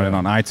 You can find it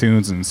on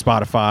iTunes and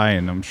Spotify,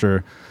 and I'm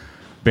sure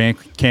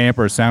Bandcamp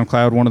or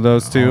SoundCloud, one of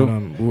those two.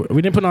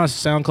 We didn't put it on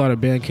SoundCloud or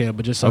Bandcamp,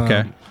 but just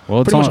okay.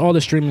 Well, pretty much all the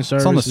streaming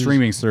services. It's on the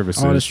streaming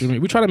services. All the streaming.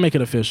 We try to make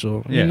it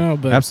official. Yeah, you know,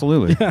 but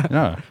absolutely.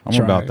 Yeah, I'm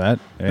Try. about that.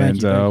 And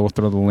Thank you. we'll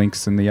throw the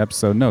links in the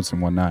episode notes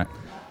and whatnot.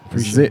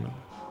 This is Appreciate it. it.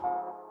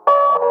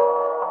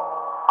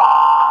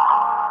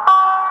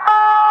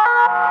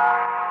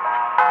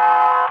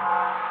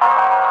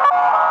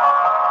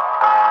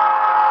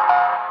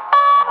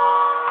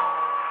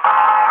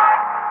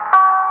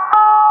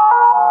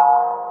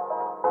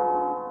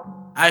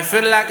 I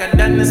feel like I've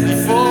done this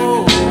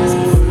before. I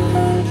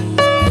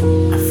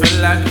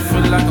feel like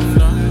I'm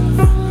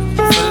done. I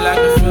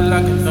feel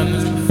like I've done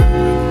this before.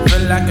 I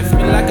feel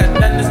like I've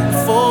done this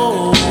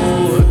before.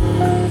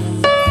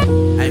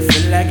 I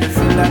feel like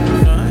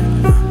I'm done.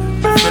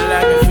 I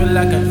feel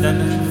like I've done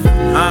this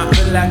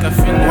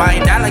before. Why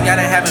dollar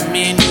gotta have a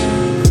meaning?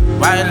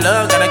 Why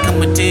love gotta come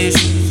with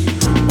tissues?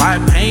 Why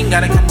pain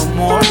gotta come with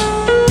more?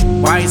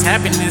 Why is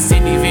happiness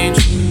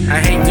individual? I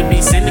hate to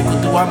be cynical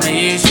through all my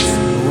issues,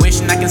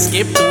 wishing I can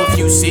skip through a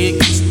few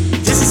seconds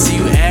just to see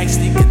you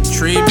actually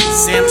contribute.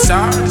 Say I'm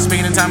sorry,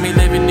 speaking of time we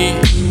living in.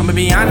 I'ma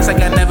be honest,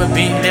 like I never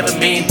been deep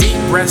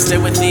breaths there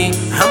within,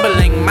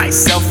 humbling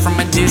myself from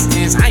a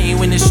distance. I ain't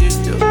win this shit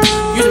though.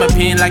 Use my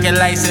pen like a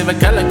lightsaber,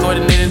 color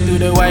coordinated through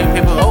the white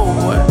paper. Oh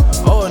boy,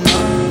 oh no,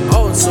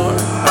 oh sorry.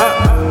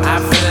 I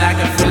feel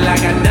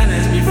like I've done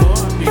this before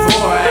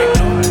I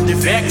ignore the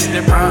facts,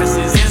 the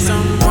promises, and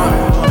some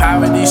more.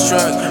 Poverty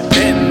struck,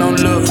 betting on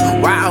luck.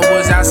 While I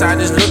was outside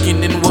just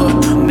looking in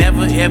what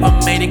never ever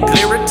made it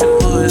clearer to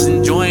us.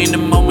 Enjoying the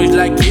moments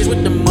like kids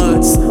with the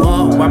mutts.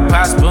 My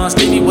pops bun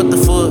Stevie, what the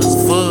fuzz.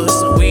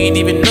 We ain't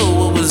even know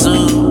what was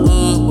up.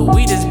 But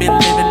we just been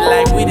living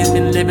life,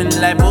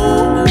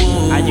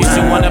 I used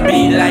to wanna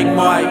be like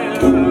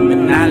Mike, but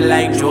not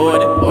like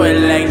Jordan or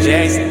like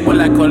Jackson. Well,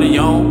 I call it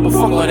young, but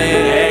fuck all that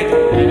act.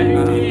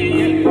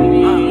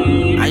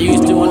 I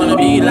used to wanna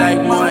be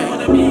like Mike,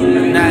 but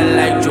not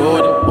like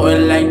Jordan or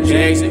like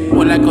Jackson.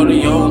 Well, I call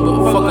it young,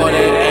 but fuck all that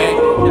act.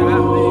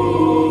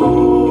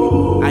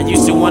 I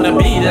used to wanna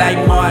be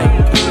like Mike,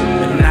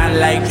 but not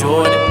like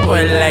Jordan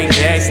or like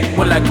Jackson.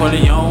 Well, I call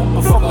it young,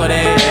 but fuck all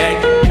that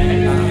act.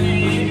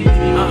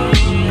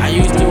 I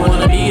used to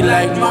wanna be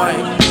like Mike,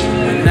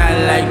 but not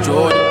like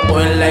Jordan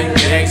or like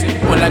Jackson.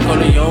 Well, I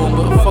call it young,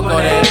 but fuck all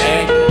that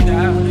act.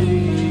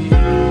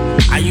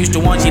 I used to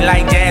want you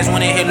like Jazz,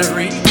 wanted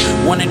Hillary.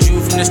 Wanted you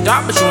from the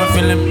start, but you weren't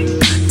feeling me.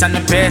 Time to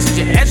pass,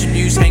 your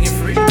attributes hanging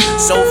free.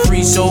 So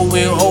free, so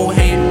will, oh,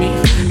 hate me.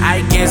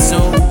 I guess so,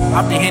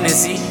 off the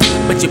Hennessy.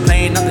 But you're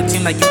playing on the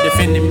team like you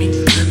defending me.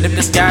 Live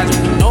the skies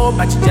when you know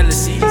about your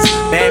jealousies.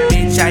 Bad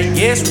bitch, I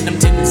guess, with them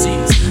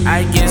tendencies.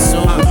 I guess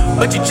so,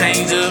 but you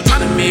changed up,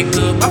 trying to make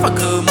up. Off a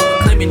good move,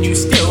 claiming you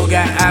still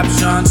got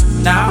options.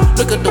 Now,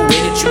 look at the way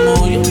that you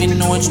move. You don't even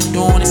know what you're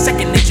doing. It's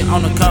second nature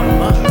on the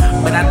come up.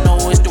 But I know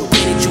it's the way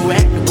that you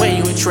act, the way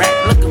you attract.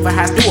 Looking for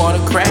highs through all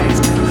the cracks.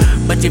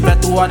 But you fell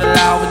through all the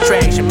law of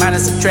attraction,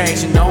 minus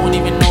subtraction. Don't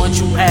even know what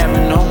you have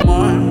no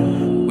more.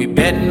 We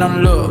betting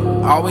on luck,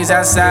 always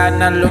outside,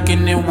 not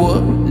looking in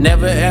what.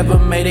 Never ever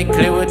made it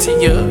clearer to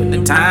you.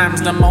 The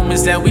times, the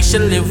moments that we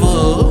should live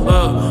up.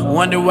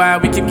 Wonder why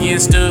we keep getting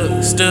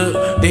stuck.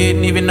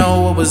 Didn't even know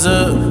what was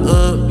up.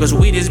 Cause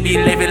we just be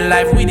living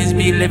life,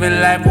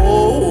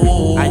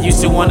 oh. I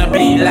used to wanna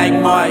be like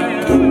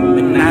Mike,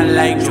 but not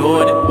like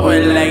Jordan or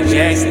like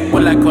Jackson.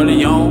 Well, I call it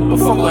young, but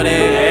fuck all that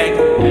act.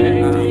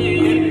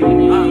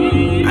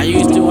 I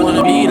used to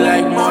wanna be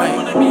like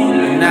Mike,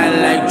 but not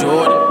like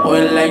Jordan or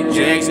like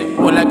Jackson.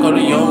 Well, I call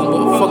it young,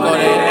 but fuck all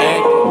that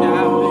act.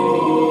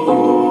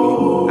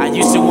 I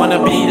used to wanna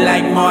be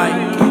like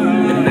Mike,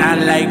 but not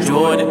like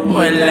Jordan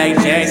or like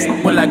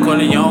Jackson. Well, I call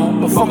it young,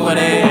 but fuck all that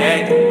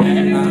act.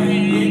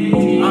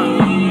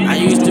 I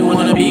used to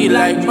wanna be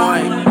like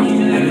Mike,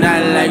 but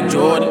not like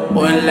Jordan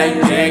or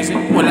like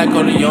Jackson. Well, I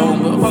call it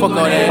young, but fuck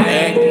all that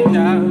act.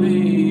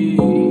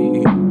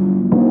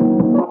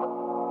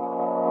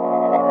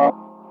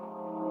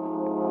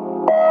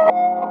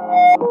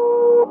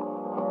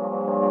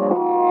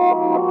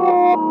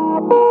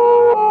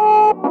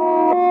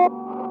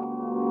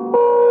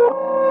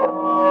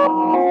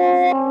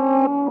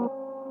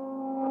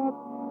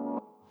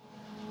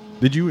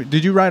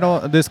 Did you write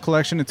all this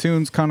collection of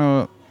tunes kind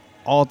of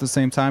all at the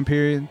same time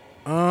period?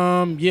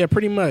 Yeah,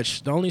 pretty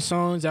much. The only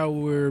songs that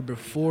were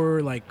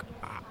before, like,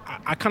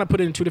 I kind of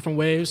put it in two different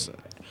waves.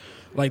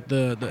 Like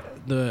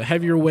the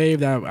heavier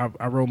wave that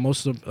I wrote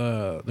most of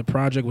the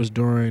project was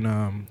during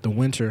the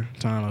winter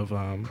time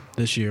of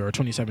this year, or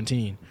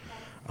 2017.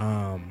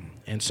 And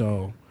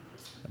so,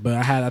 but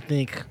I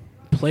think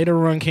Play to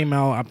Run came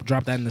out. I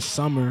dropped that in the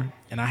summer,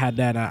 and I had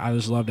that. I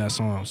just love that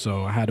song,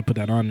 so I had to put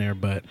that on there.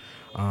 But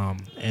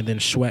and then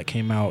Sweat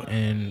came out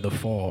in the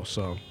fall.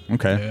 So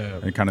okay, yeah.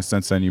 and kind of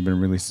since then you've been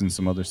releasing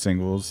some other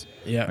singles,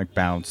 Yeah. like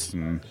Bounce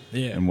and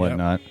Yeah, and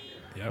whatnot.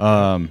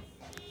 Yep.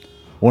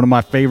 one of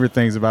my favorite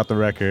things about the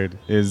record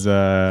is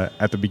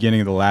at the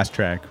beginning of the last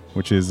track,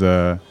 which is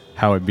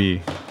How It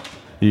Be.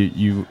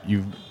 You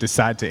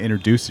decide to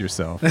introduce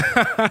yourself.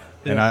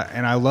 And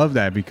I love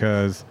that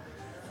because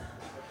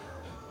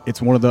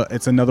it's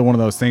another one of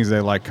those things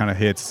that like kind of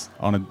hits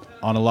on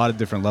a lot of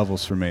different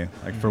levels for me.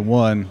 Like for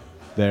one,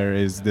 there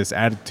is this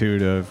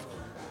attitude of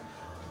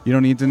you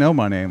don't need to know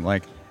my name.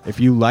 Like if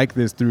you like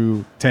this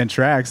through 10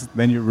 tracks,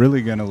 then you're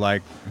really gonna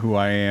like who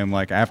I am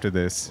like after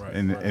this. Right,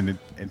 and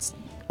it's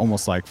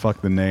almost like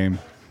fuck the name.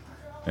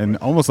 And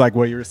almost like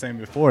what you were saying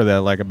before,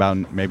 that like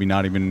about maybe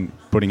not even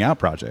putting out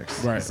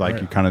projects. Right, it's like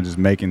right. you're kind of just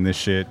making this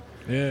shit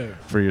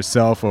for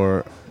yourself,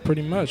 or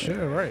Pretty much, yeah,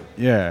 right.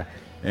 yeah.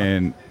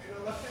 And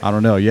I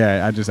don't know,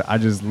 yeah. I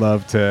just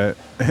love to.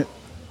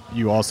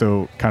 You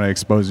also kind of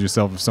expose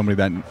yourself as somebody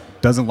that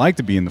doesn't like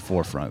to be in the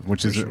forefront,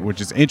 which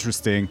is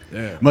interesting.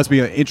 Yeah. Must be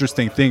an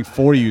interesting thing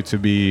for you to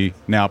be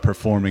now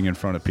performing in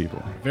front of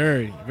people.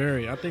 Very,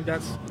 very. I think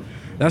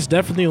that's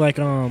definitely like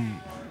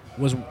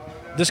was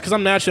just because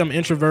I'm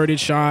introverted,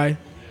 shy,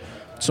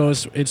 so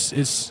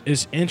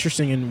it's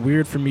interesting and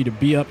weird for me to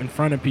be up in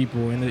front of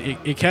people, and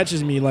it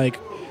catches me like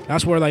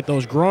that's where like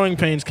those growing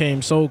pains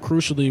came so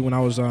crucially when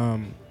I was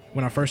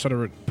when I first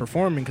started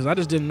performing, because I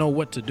just didn't know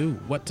what to do,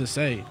 what to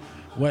say,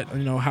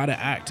 how to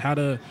act, how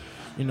to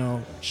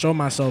show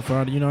myself,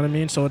 or you know what I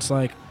mean. So it's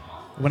like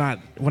when I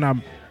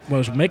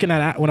was making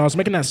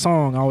that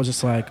song, I was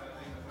just like,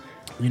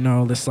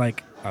 this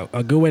like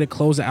a good way to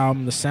close the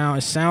album. It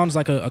sounds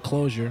like a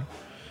closure.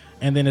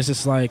 And then it's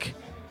just like,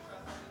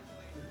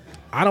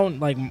 I don't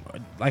like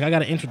I got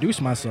to introduce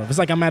myself. It's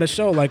like I'm at a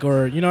show, like,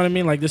 or you know what I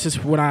mean? Like this is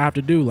what I have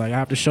to do. Like I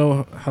have to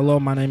show, hello,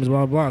 my name is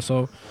blah, blah, blah.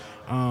 So,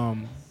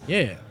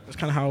 yeah, that's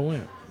kind of how it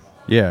went.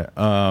 Yeah.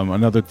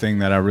 Another thing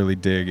that I really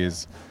dig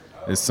is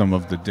some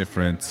of the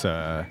different,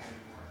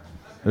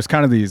 there's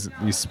kind of these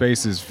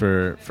spaces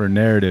for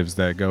narratives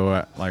that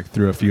go like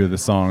through a few of the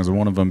songs.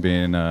 One of them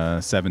being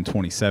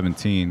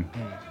 7/20/17.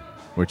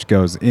 Which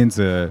goes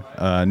into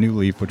New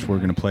Leaf, which we're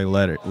gonna play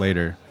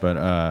later.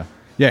 But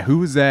yeah, who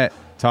was that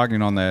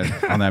talking on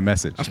that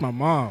message? That's my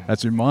mom.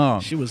 That's your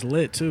mom. She was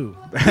lit too.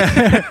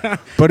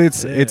 But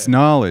it's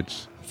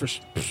knowledge.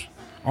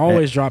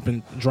 Always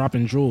dropping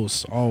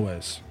jewels.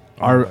 Always.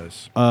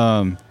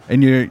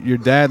 And your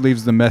dad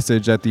leaves the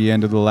message at the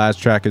end of the last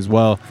track as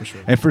well. For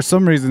sure. And for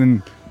some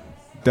reason,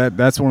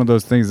 that's one of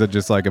those things that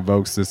just like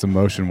evokes this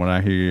emotion when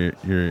I hear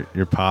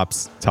your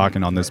pops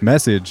talking on this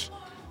message,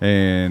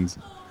 and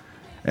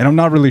I'm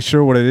not really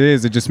sure what it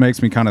is. It just makes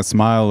me kind of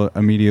smile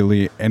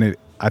immediately. And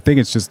I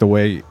think it's just the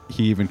way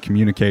he even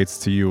communicates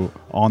to you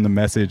on the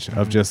message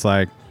of just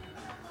like,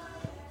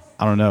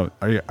 I don't know.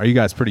 Are you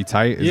guys pretty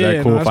tight? Is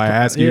that cool if I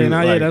ask you?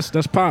 Yeah,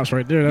 that's Pops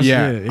right there.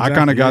 Exactly, I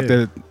kind of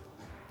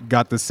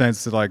got the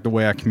sense that like the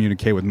way I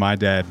communicate with my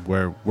dad,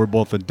 where we're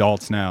both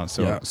adults now.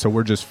 So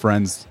we're just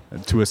friends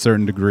to a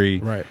certain degree.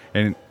 Right.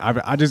 And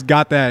I just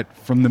got that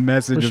from the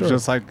message For of sure.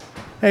 just like,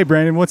 hey,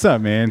 Brandon, what's up,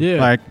 man? Yeah.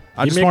 Like,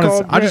 I just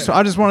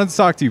wanted to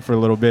talk to you for a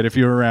little bit if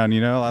you were around,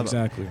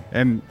 Exactly.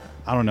 And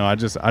I don't know, I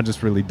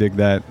just really dig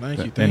that.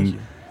 Thank and, you.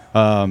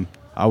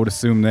 I would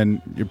assume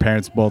then your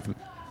parents both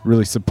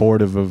really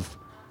supportive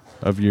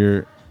of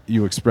you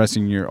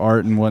expressing your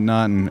art and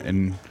whatnot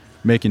and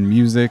making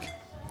music.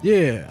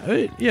 Yeah,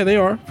 they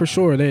are for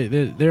sure.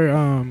 They're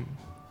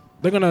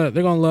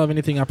gonna love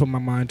anything I put my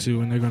mind to,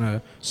 and they're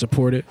gonna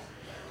support it.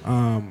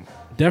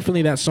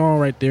 Definitely that song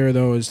right there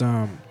though is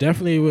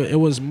definitely, it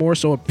was more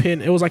so a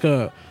pen. It was like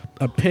a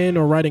pen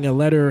or writing a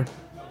letter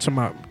to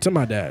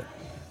my dad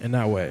in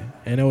that way,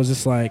 and it was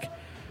just like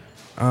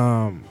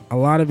a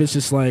lot of it's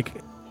just like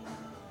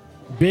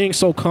being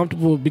so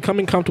comfortable,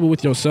 becoming comfortable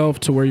with yourself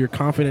to where you're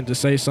confident to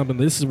say something.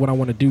 This is what I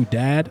want to do,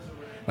 Dad.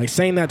 Like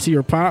saying that to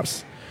your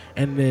pops,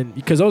 and then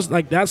because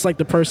that's like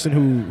the person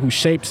who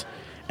shaped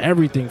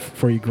everything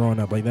for you growing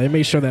up. Like they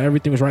made sure that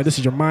everything was right. This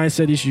is your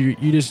mindset.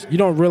 You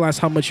don't realize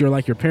how much you're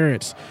like your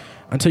parents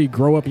until you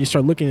grow up and you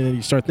start looking and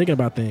you start thinking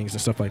about things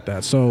and stuff like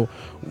that. So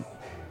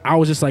I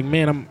was just like,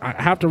 man,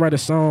 I have to write a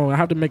song. I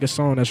have to make a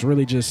song that's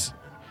really just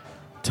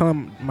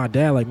telling my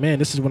dad, like, man,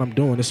 this is what I'm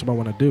doing. This is what I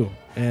want to do.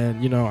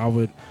 And I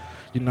would,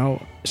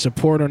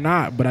 support or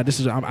not, but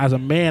as a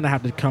man, I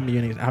have to come to you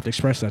and I have to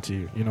express that to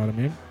you. You know what I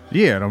mean?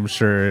 Yeah, and I'm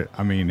sure.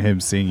 Him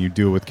seeing you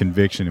do it with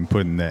conviction and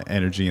putting the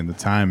energy and the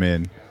time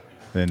in,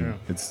 then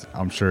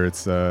I'm sure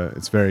it's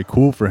very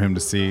cool for him to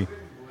see.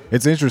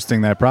 It's interesting,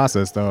 that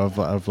process though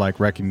of like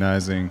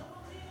recognizing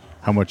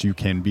how much you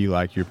can be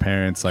like your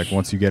parents, like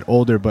once you get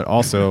older, but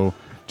also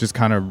just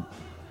kind of,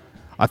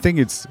 I think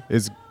it's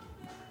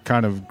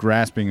kind of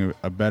grasping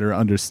a better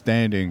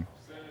understanding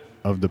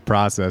of the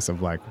process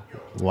of like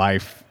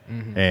life,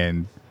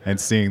 and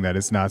seeing that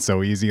it's not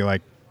so easy.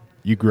 Like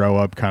you grow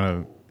up kind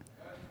of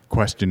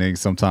questioning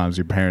sometimes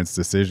your parents'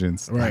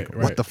 decisions. Right, like,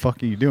 right. What the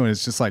fuck are you doing?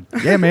 It's just like,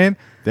 yeah, man,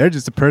 they're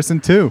just a person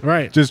too.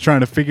 Right. Just trying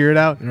to figure it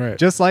out. Right.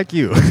 Just like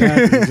you.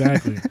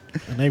 Exactly.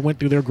 And they went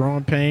through their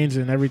growing pains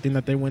and everything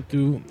that they went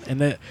through. And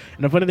the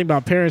funny thing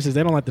about parents is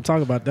they don't like to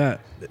talk about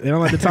that. They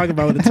don't like to talk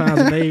about the times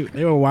when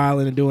they were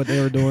wilding and doing what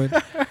they were doing.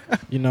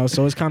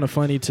 So it's kind of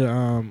funny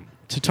to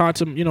to talk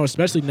to them, you know,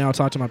 especially now,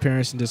 talk to my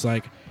parents and just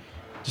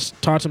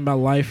talk to them about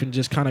life and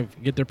just kind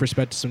of get their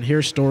perspectives and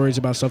hear stories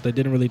about stuff they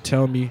didn't really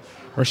tell me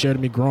or share to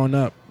me growing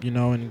up, you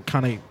know, and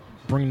kind of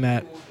bring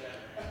that,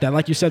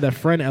 like you said, that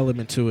friend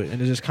element to it.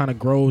 And it just kind of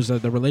grows,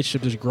 the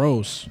relationship just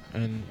grows,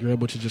 and you're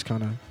able to just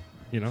kind of,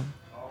 you know,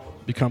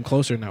 become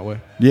closer in that way.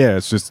 Yeah,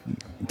 it's just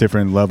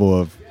different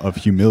level of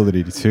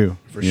humility too,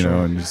 For you sure.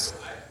 know, and just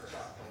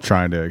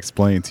trying to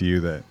explain to you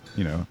that,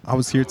 you know, I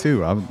was here too.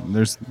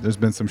 There's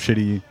been some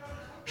shitty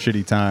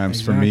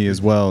times for me Exactly.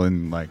 as well,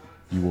 and like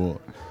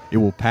it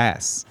will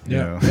pass. You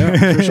Yeah, know?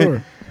 yeah, for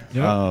sure.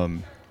 Yeah.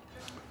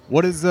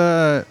 What is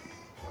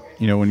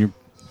you know, when you're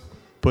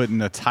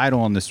putting a title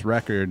on this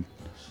record,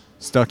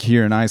 Stuck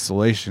Here in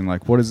Isolation,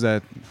 like what does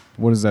that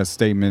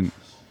statement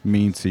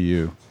mean to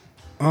you?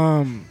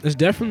 It's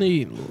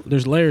definitely,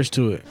 there's layers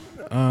to it.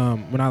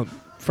 When I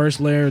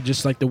first layer,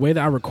 just like the way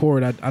that I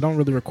record, I don't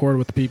really record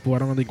with people. I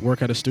don't really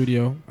work at a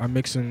studio. I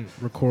mix and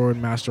record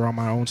and master all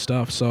my own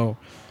stuff. So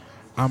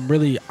I'm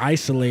really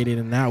isolated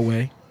in that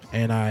way,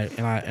 and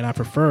I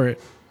prefer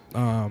it.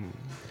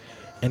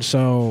 And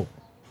so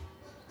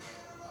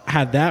I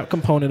had that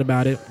component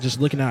about it, just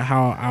looking at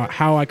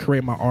how I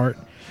create my art.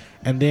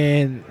 And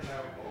then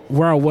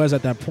where I was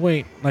at that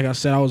point, like I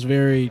said, I was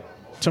very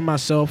to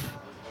myself,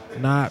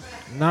 not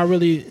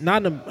really,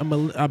 not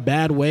in a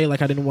bad way.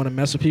 Like I didn't want to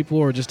mess with people,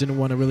 or just didn't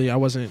want to really. I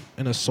wasn't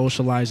in a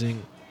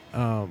socializing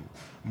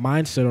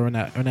mindset or in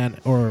that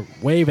or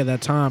wave at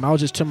that time. I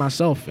was just to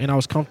myself, and I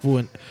was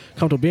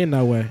comfortable being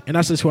that way. And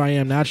that's just who I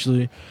am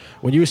naturally.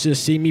 When you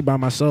just see me by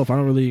myself, I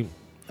don't really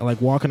like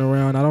walking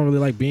around. I don't really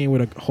like being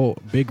with a whole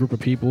big group of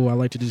people. I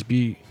like to just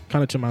be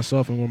kind of to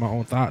myself and with my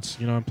own thoughts,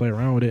 you know, and play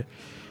around with it.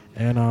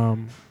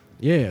 And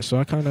yeah, so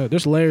I kind of,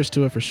 there's layers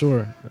to it for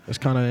sure. It's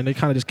kind of, and it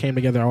kind of just came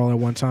together all at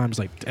one time. It's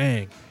like,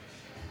 dang,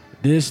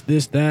 this,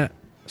 that,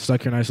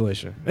 Stuck Here in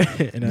Isolation.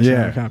 And that's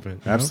how it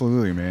happened.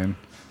 Absolutely, man.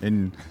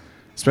 And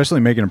especially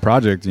making a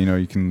project, you know,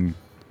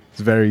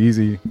 it's very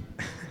easy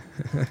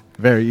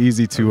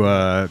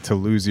to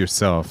lose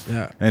yourself.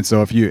 Yeah. And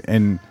so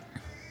and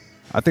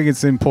I think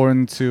it's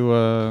important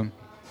to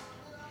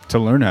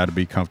learn how to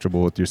be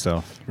comfortable with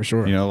yourself. For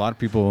sure. You know, a lot of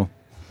people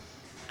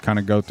kind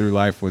of go through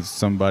life with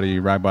somebody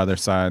right by their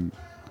side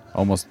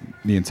almost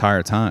the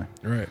entire time.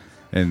 Right.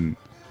 And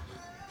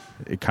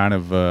it kind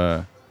of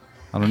I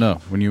don't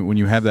know, when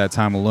you have that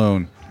time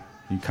alone,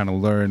 you kind of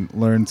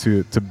learn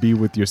to be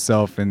with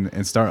yourself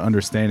and start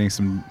understanding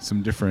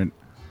some different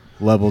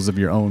levels of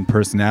your own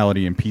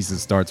personality, and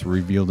pieces start to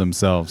reveal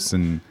themselves.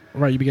 And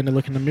Right, you begin to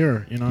look in the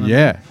mirror, you know what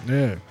yeah. I mean?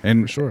 Yeah,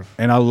 and for sure.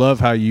 And I love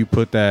how you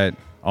put that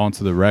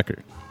onto the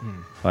record.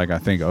 Like, I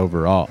think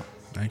overall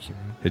Thank you,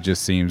 man. it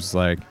just seems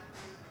like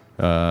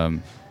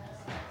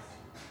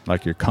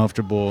you're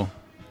comfortable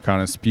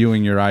kind of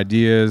spewing your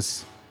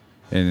ideas.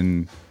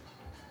 And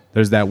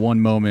there's that one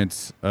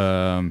moment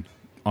on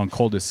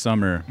Coldest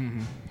Summer,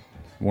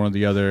 one of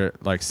the other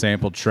like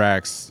sampled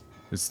tracks.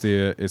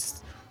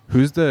 It's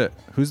who's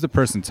the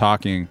person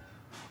talking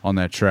on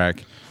that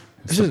track?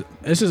 This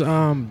is dude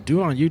on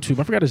YouTube.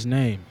 I forgot his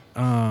name.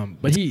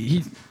 But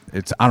he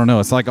It's, I don't know.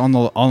 It's like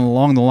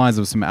along the lines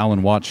of some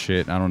Alan Watts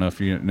shit. I don't know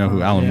if you know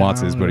who Alan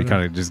Watts is, but he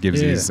kind of just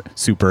gives these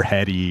super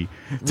heady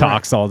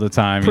talks all the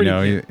time. Pretty- you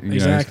know,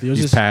 exactly. It was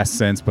he's just- past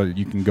sense, but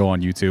you can go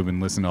on YouTube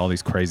and listen to all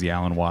these crazy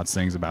Alan Watts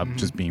things about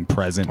just being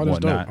present oh, and that's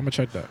dope. whatnot. I'm gonna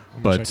check that.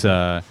 But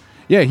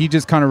yeah, he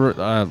just kind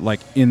of like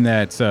in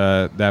that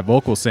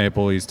vocal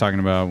sample, he's talking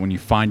about when you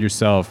find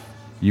yourself,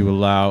 you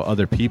allow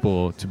other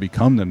people to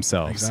become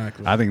themselves.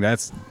 Exactly. I think that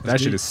shit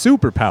deep. is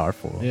super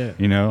powerful. Yeah.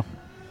 You know,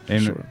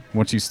 and Sure.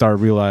 once you start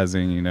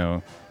realizing, you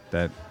know,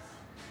 that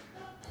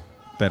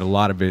a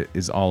lot of it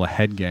is all a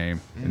head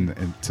game,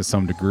 and to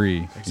some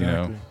degree, Exactly. you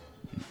know.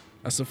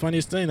 That's the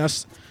funniest thing.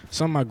 That's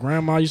something my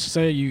grandma used to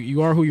say.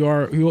 You are who you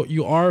are.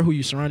 You are who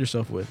you surround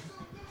yourself with.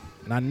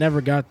 And I never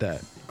got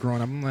that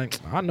growing up. I'm like,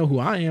 I know who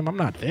I am. I'm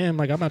not them.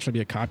 Like, I'm not trying to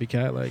be a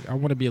copycat. Like, I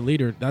want to be a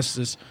leader. That's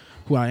just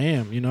who I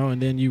am, you know.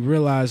 And then you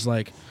realize,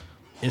 like,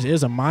 it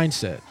is a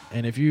mindset.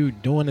 And if you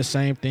doing the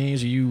same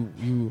things, you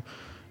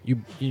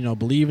know,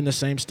 believe in the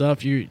same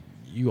stuff, you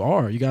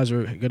guys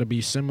are going to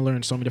be similar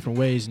in so many different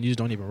ways, and you just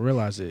don't even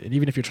realize it. And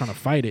even if you're trying to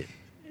fight it,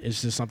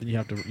 it's just something you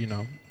have to, you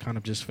know, kind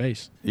of just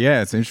face.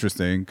 Yeah, it's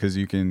interesting because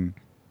you can,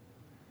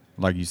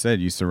 like you said,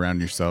 you surround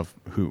yourself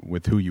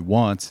with who you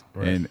want,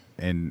 Right.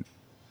 and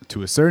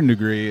to a certain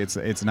degree,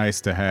 it's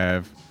nice to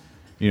have,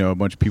 you know, a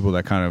bunch of people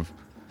that kind of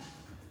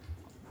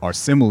are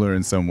similar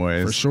in some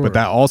ways. For sure. But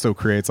that also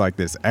creates like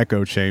this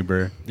echo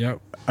chamber Yep.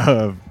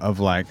 of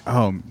like,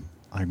 oh,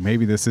 like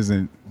maybe this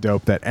isn't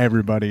dope that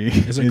everybody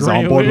is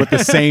agreeing on board with with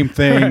the same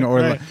thing, Right, or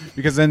right. like,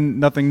 because then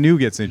nothing new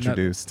gets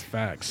introduced.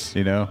 Facts.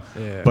 You know.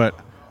 Yeah. But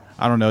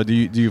I don't know. Do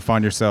you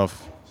find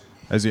yourself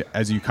as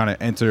you kind of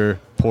enter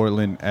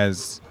Portland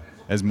as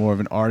more of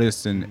an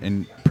artist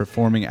and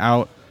performing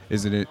out?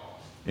 Is it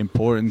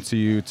important to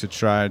you to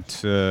try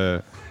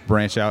to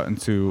branch out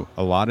into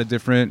a lot of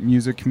different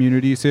music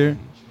communities here?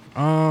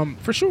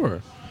 For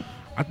sure.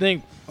 I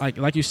think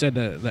like you said,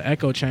 the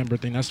echo chamber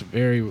thing. It's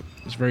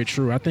very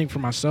true. I think for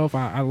myself,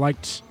 I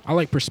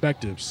like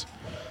perspectives,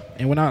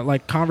 and when I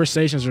like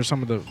conversations or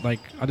some of the like,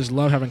 I just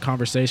love having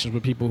conversations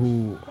with people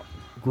who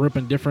grew up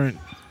in different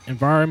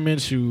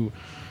environments, who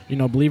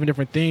believe in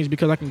different things,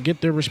 because I can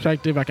get their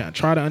perspective. I can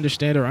try to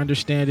understand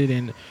it,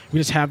 and we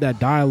just have that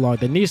dialogue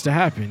that needs to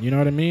happen. You know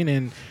what I mean?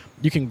 And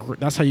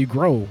that's how you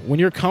grow. When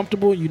you're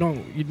comfortable, you're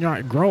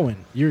not growing.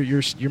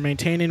 You're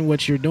maintaining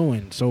what you're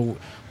doing. So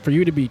for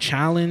you to be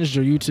challenged,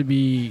 or you to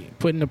be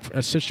put in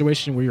a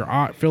situation where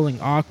you're feeling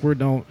awkward,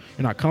 you're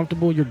not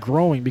comfortable, you're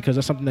growing, because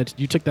that's something that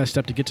you took that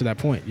step to get to that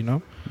point.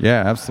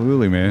 Yeah,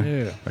 absolutely,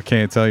 man. Yeah. I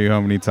can't tell you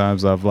how many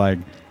times I've like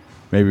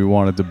maybe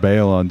wanted to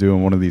bail on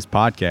doing one of these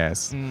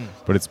podcasts,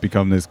 but it's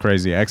become this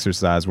crazy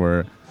exercise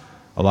where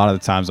a lot of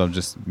the times I'm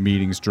just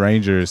meeting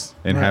strangers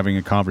and having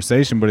a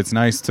conversation, but it's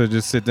nice to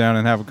just sit down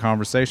and have a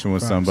conversation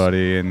with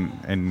somebody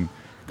and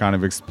kind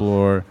of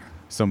explore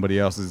somebody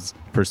else's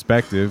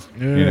perspective,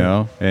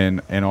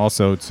 and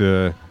also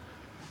to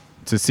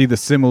see the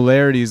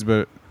similarities,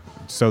 but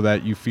so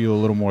that you feel a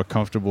little more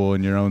comfortable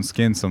in your own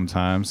skin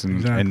sometimes,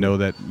 and know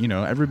that,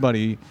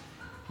 everybody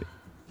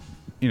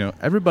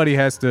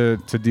has to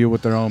deal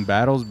with their own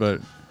battles, but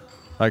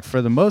like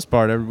for the most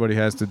part, everybody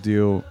has to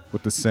deal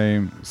with the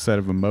same set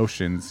of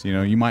emotions.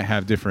 You might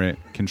have different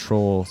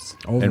controls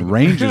and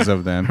ranges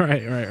of them.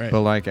 Right.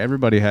 But like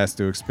everybody has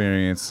to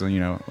experience,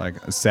 like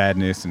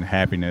sadness and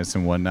happiness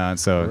and whatnot.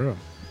 So, For real.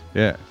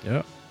 Yeah.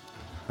 Yep.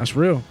 That's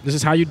real. This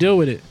is how you deal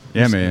with it.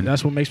 Yeah, man.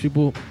 That's what makes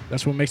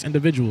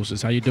individuals,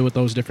 is how you deal with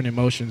those different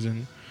emotions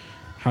and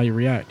how you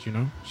react,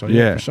 So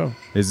yeah, for sure.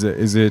 Is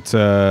it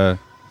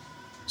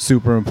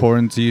super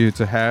important to you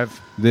to have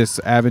this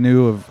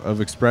avenue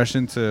of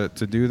expression to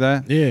do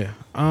that? Yeah.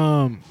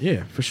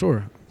 Yeah, for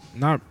sure.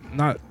 Not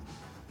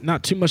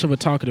too much of a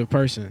talkative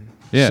person.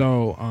 Yeah.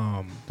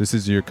 So this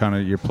is your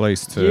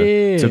place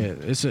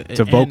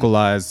to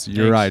vocalize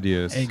your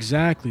ideas.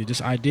 Exactly.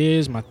 Just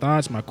ideas, my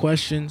thoughts, my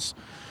questions,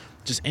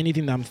 just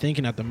anything that I'm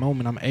thinking at the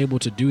moment. I'm able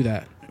to do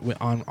that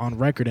on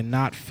record and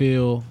not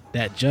feel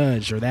that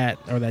judge or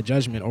that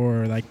judgment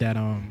or like that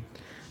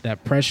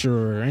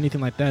pressure or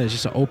anything like that.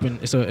 It's just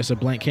it's a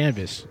blank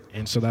canvas,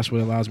 and so that's what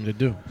it allows me to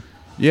do.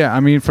 Yeah, I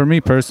mean, for me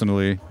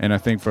personally, and I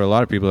think for a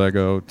lot of people that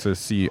go to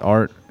see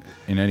art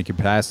in any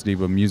capacity,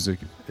 but music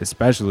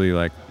especially,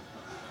 like,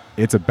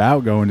 it's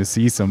about going to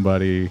see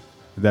somebody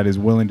that is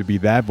willing to be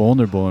that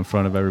vulnerable in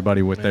front of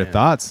everybody with their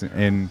thoughts,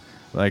 and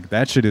like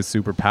that shit is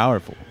super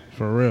powerful.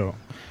 For real.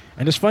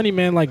 And it's funny,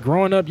 man, like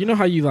growing up, you know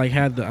how you like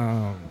had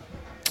the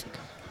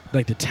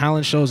like the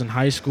talent shows in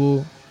high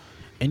school,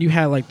 and you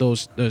had like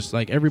those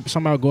like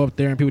somebody would go up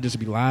there and people just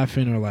be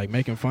laughing or like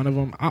making fun of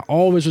them. I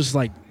always was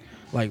like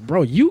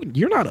bro,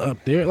 you're not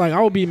up there. Like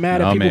I would be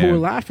mad at people who were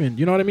laughing.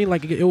 You know what I mean?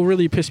 Like it would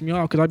really piss me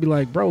off, because I'd be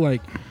like, bro,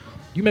 like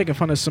you making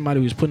fun of somebody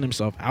who's putting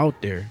himself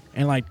out there,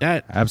 and like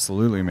that.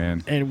 Absolutely,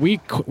 man. And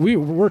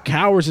we're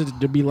cowards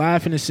to be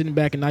laughing and sitting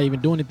back and not even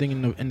doing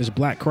anything in this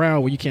black crowd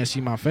where you can't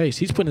see my face.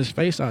 He's putting his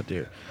face out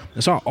there,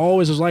 and so I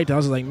always was like that. I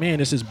was like, man,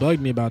 this has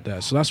bugged me about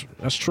that. So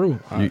that's true.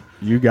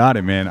 You got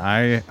it, man.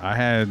 I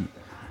had.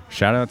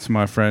 Shout out to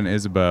my friend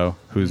Isabeau,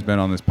 who's been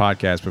on this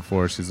podcast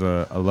before. She's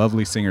a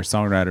lovely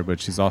singer-songwriter,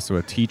 but she's also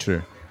a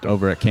teacher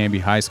over at Canby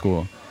High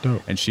School.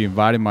 Dope. And she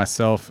invited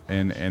myself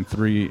and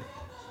 3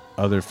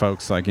 other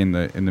folks like in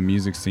the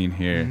music scene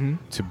here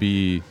to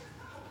be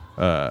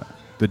the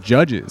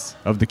judges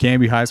of the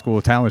Canby High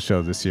School talent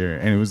show this year.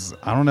 And it was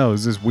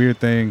this weird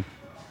thing,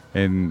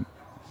 and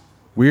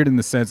weird in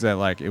the sense that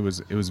like it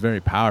was very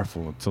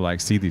powerful to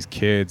like see these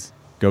kids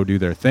go do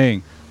their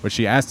thing. But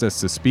she asked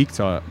us to speak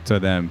to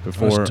them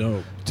before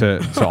to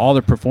all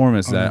the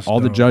performers, that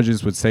all the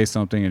judges would say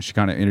something, and she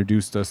kind of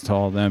introduced us to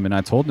all of them. And I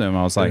told them,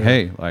 I was like,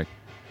 hey, like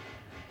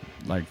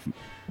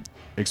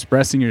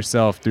expressing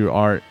yourself through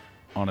art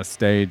on a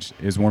stage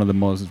is one of the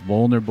most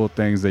vulnerable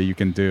things that you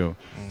can do.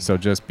 So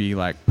just be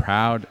like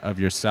proud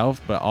of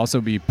yourself, but also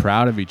be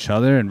proud of each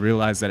other, and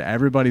realize that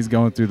everybody's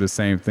going through the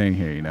same thing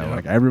here.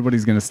 Like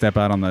everybody's going to step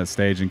out on that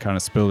stage and kind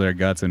of spill their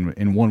guts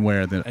in one way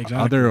or the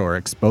other, or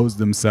expose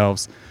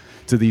themselves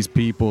to these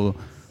people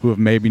who have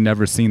maybe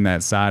never seen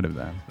that side of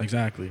them.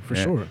 Exactly, for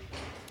sure.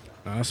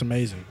 No, that's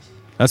amazing.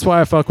 That's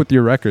why I fuck with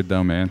your record,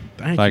 though, man.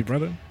 Thank you,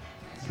 brother.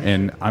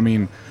 And I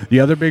mean, the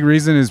other big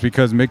reason is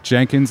because Mick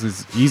Jenkins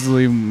is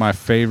easily my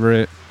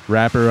favorite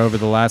rapper over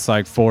the last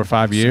like 4 or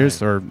 5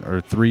 years,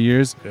 or 3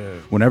 years. Yeah.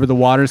 Whenever The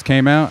Waters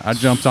came out, I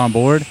jumped on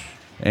board,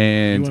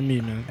 and you and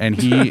me, man. And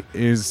he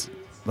is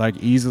like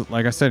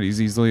I said,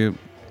 he's easily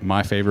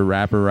my favorite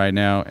rapper right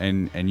now,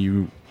 and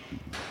you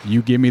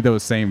give me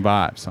those same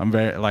vibes.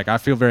 I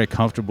feel very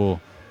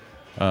comfortable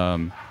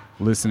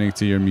listening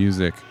to your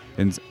music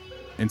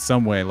in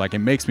some way. Like it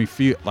makes me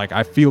feel like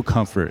I feel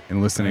comfort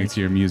in listening to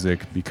your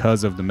music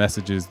because of the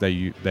messages that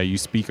you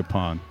speak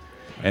upon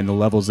and the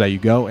levels that you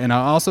go. And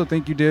I also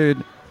think you did,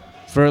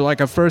 for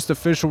like a first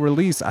official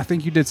release, I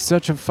think you did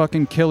such a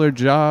fucking killer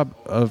job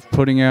of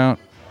putting out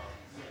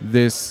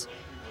this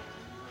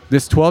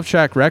this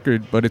 12-track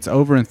record, but it's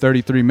over in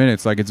 33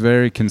 minutes. Like, it's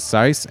very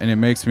concise, and it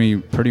makes me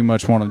pretty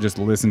much want to just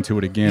listen to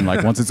it again.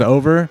 Like, once it's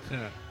over,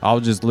 I'll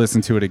just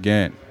listen to it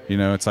again. You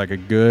know, it's like a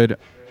good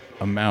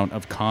amount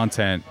of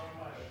content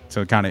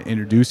to kind of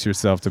introduce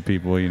yourself to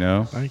people, you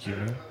know? Thank you,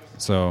 man.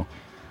 So,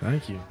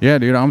 thank you. Yeah,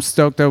 dude, I'm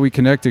stoked that we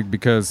connected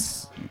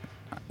because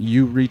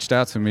you reached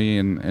out to me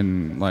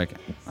and like,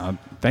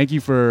 thank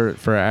you for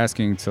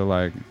asking to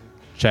like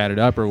chat it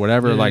up or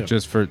whatever. Yeah, like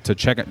just to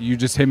check it. You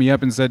just hit me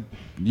up and said,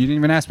 you didn't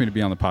even ask me to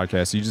be on the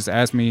podcast. You just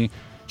asked me,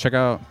 check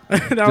out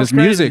this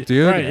music,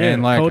 dude. Right, yeah.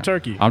 And like, cold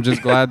turkey. I'm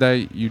just glad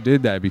that you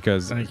did that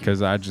because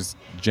I just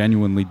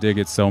genuinely dig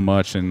it so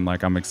much. And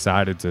like, I'm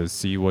excited to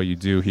see what you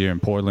do here in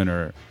Portland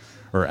or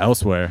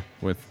elsewhere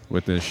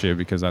with this shit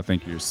because I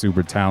think you're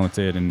super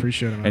talented and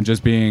appreciate it, man. And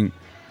just being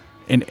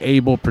an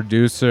able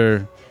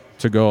producer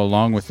to go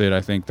along with it,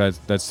 I think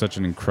that's such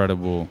an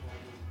incredible,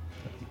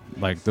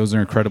 like those are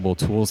incredible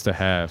tools to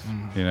have,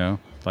 you know,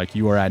 like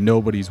you are at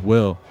nobody's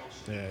will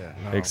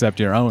except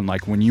your own.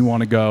 Like when you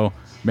want to go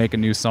make a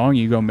new song,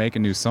 you go make a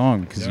new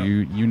song because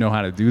you know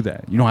how to do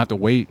that. You don't have to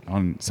wait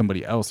on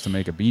somebody else to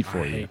make a beat for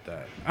you. I hate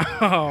that.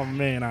 Oh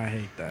man, I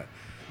hate that.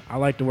 I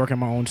like to work at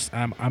my own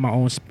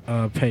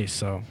pace,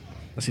 so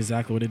that's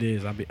exactly what it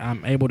is.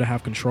 I'm able to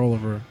have control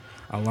over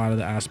a lot of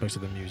the aspects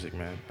of the music,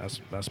 man.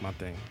 That's my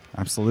thing.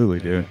 Absolutely,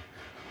 dude.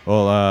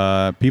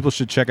 Well, people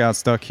should check out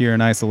Stuck Here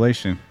in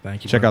Isolation.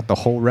 Thank you. Check out the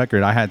whole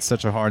record. I had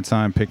such a hard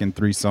time picking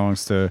 3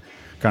 songs to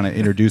kind of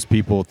introduce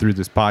people through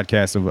this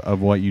podcast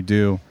of what you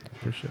do.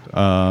 Appreciate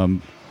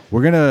that.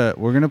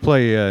 We're gonna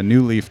play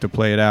New Leaf to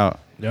play it out.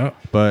 Yep.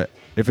 But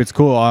if it's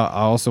cool, I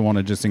also want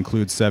to just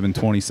include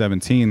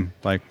 7/2017,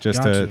 like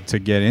just to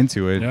get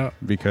into it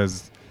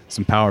because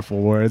some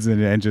powerful words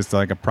and just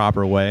like a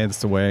proper way.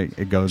 That's the way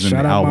it goes in the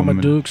album. Shout out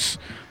Mama Dukes.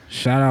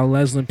 Shout out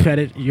Leslyn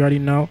Pettit. You already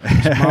know.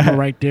 It's Mama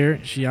right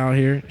there. She out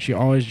here. She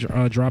always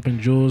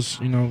dropping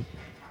jewels, you know,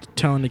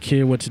 telling the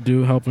kid what to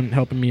do, helping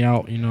me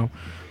out, you know.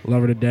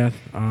 Love her to death.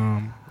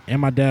 And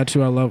my dad,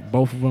 too. I love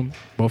both of them.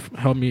 Both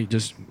helped me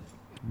just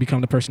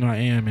become the person I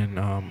am. And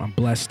I'm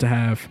blessed to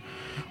have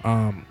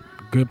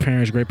good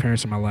parents, great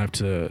parents in my life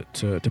to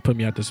put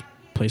me at this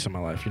place in my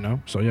life, you know.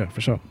 So, yeah,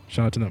 for sure.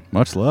 Shout out to them.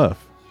 Much love.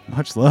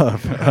 Much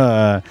love.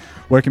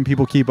 Where can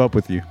people keep up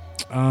with you?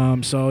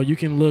 So you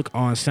can look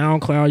on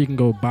SoundCloud. You can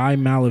go by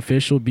Mal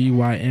Official,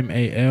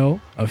 BYMAL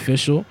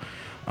Official.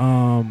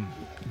 .com.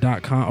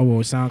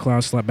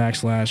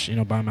 SoundCloud / you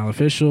know, by Mal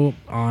Official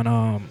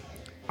on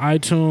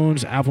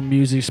iTunes, Apple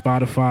Music,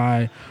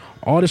 Spotify,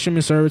 all the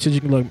streaming services.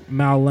 You can look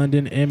Mal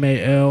London,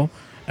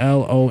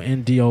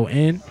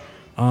 MALLONDON.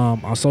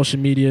 On social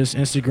medias,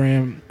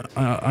 Instagram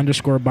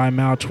 _ by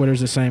Mal,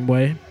 Twitter's the same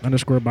way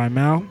 _ by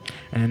Mal,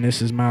 and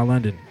this is Mal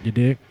London. You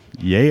dig?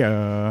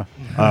 Yeah.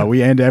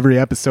 We end every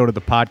episode of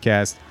the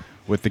podcast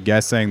with the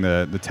guest saying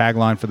the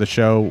tagline for the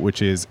show,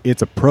 which is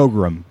 "It's a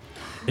program."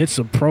 It's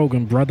a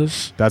program,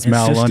 brothers. That's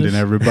Mal sisters. London,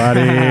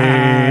 everybody.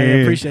 I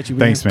appreciate you.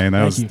 Thanks, man.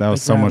 That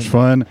was so much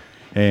fun.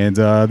 And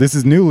this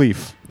is New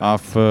Leaf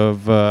off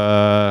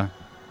of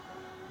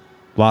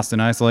Lost in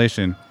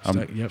Isolation.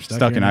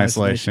 Stuck in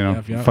isolation.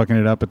 I'm fucking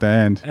it up at the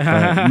end.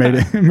 Made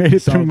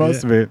it through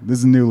most of it. This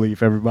is New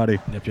Leaf, everybody.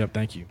 Yep.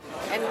 Thank you.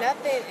 And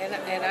nothing,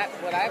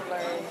 what I've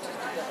learned,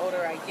 the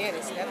older I get,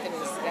 is nothing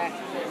is that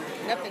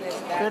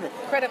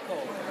critical,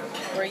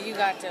 where you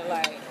got to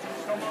like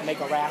make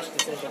a rash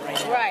decision right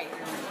now. Right.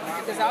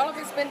 Because all of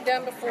it's been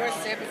done before,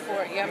 said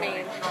before. I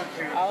mean,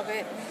 all of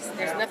it,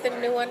 there's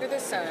nothing new under the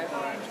sun.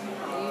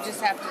 You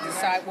just have to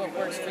decide what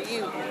works for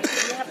you.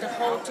 You have to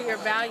hold to your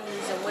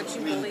values and what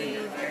you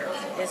believe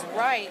is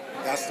right.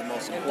 That's the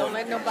most important. And don't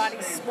let nobody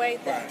sway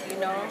that, you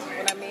know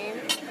what I mean?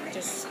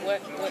 Just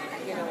what.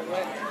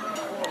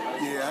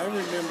 Yeah, I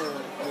remember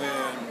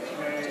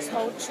when... Just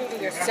hold true to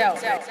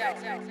yourself.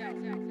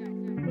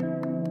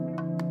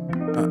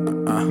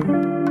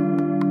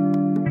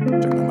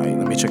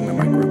 Let me check my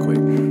mic real quick.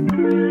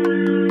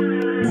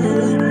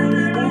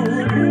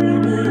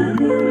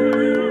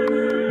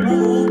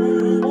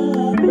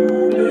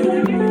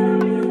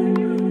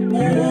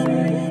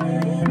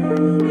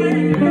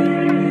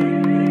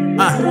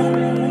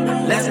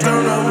 Let's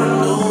turn over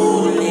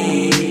New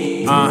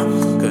Leaf.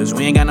 Cause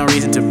we ain't got no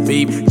reason to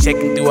beep.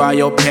 Checking through all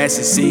your past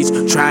receipts,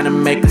 trying to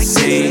make a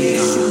scene.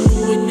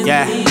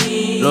 Yeah,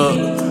 look,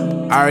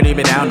 I already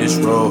been down this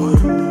road.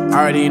 I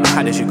already know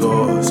how this shit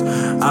goes.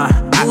 I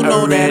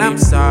know that I'm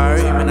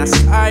sorry, man. I'm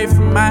sorry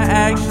for my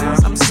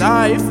actions. I'm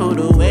sorry for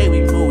the way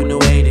we move and the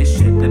way this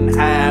shit done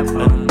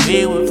happen.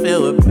 We were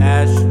filled with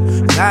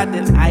passion. Thought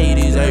that I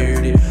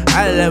deserved it.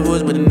 I left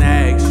was with an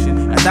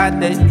action. I thought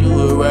that you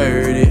were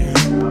worth it.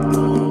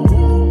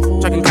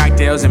 Talking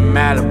cocktails in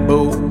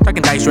Malibu,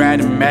 talking dice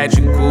riding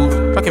magic cool,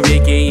 talking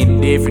Vicky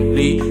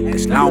indifferently,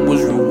 as long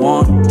as we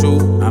want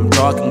to. I'm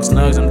talking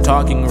snugs, I'm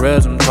talking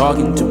rubs, I'm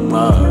talking too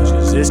much.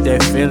 Is this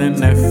that feeling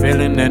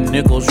that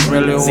nickels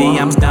really want? See,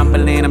 I'm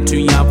stumbling, I'm too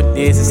young for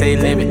this. They say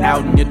live it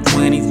out in your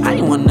 20s. I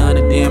ain't want none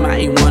of them, I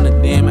ain't one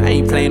of them. I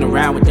ain't playing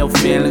around with your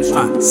feelings.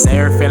 Say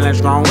her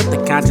feelings wrong with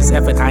the conscious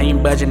effort. I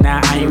ain't budging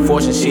now, I ain't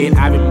forcing shit.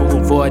 I've been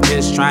moving forward,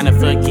 just trying to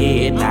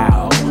forget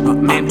now.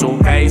 Mental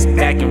pace,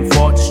 back and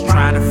forth, just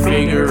trying to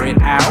figure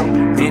it out.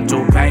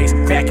 Mental pace,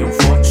 back and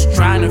forth, just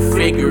trying to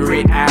figure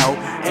it out.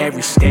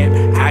 Every step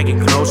I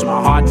get closer,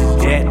 my heart just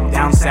jet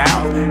down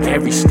south.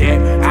 Every step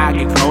I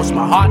get closer,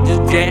 my heart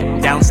just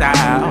jet down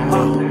south.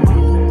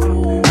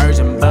 Birds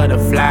and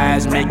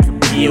butterflies make you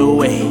be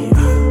away.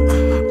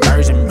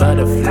 Birds and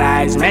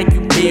butterflies make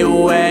you be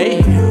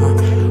away.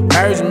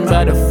 Birds and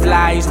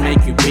butterflies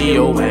make you be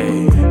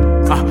away.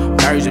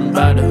 Birds and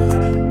butterflies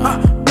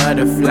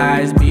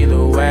be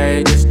the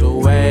way, just the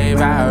wave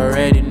I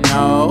already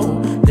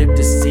know. Live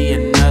to see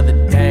another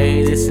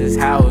day, this is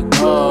how it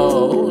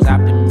goes.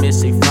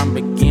 Optimistic from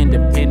begin,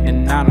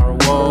 depending on our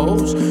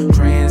woes.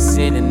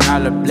 Transcending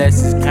all the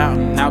blessings,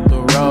 counting out the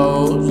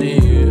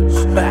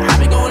roses. But how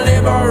we gon'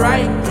 live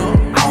alright?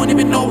 I don't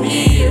even know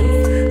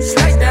if.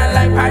 Slice down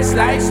like pie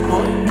slice,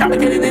 more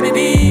complicated than it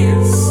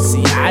is.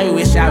 See, I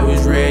wish I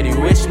was ready,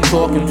 wishing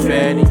for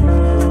confetti.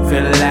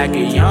 Feeling like a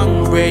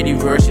young Brady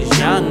versus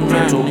young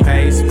mental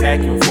pace, back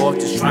and forth,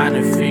 just trying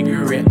to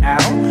figure it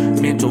out.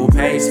 Mental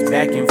pace,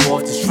 back and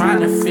forth, just trying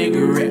to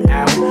figure it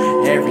out.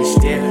 Every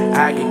step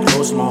I get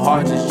close, my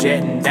heart is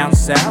jetting down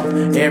south.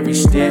 Every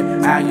step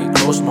I get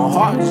close, my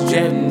heart is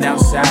jetting down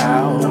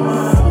south.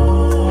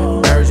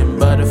 Birds and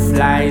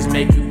butterflies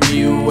make you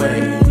be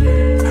away.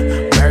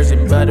 Birds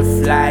and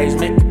butterflies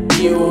make you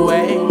be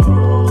away.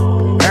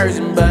 Birds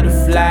and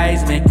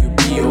butterflies make you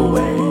be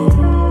away.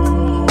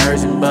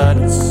 Birds and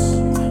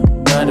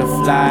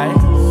butterflies.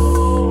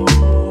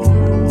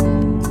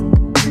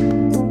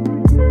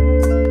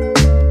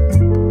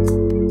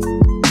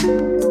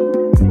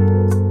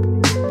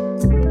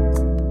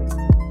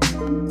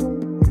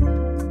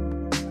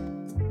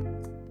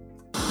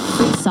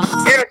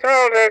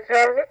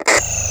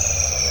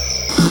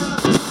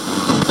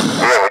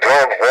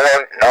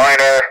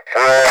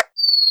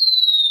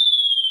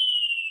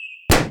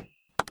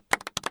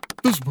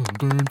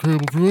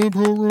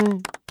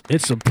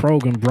 It's a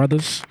program,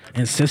 brothers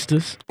and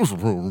sisters. It's a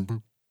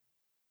program.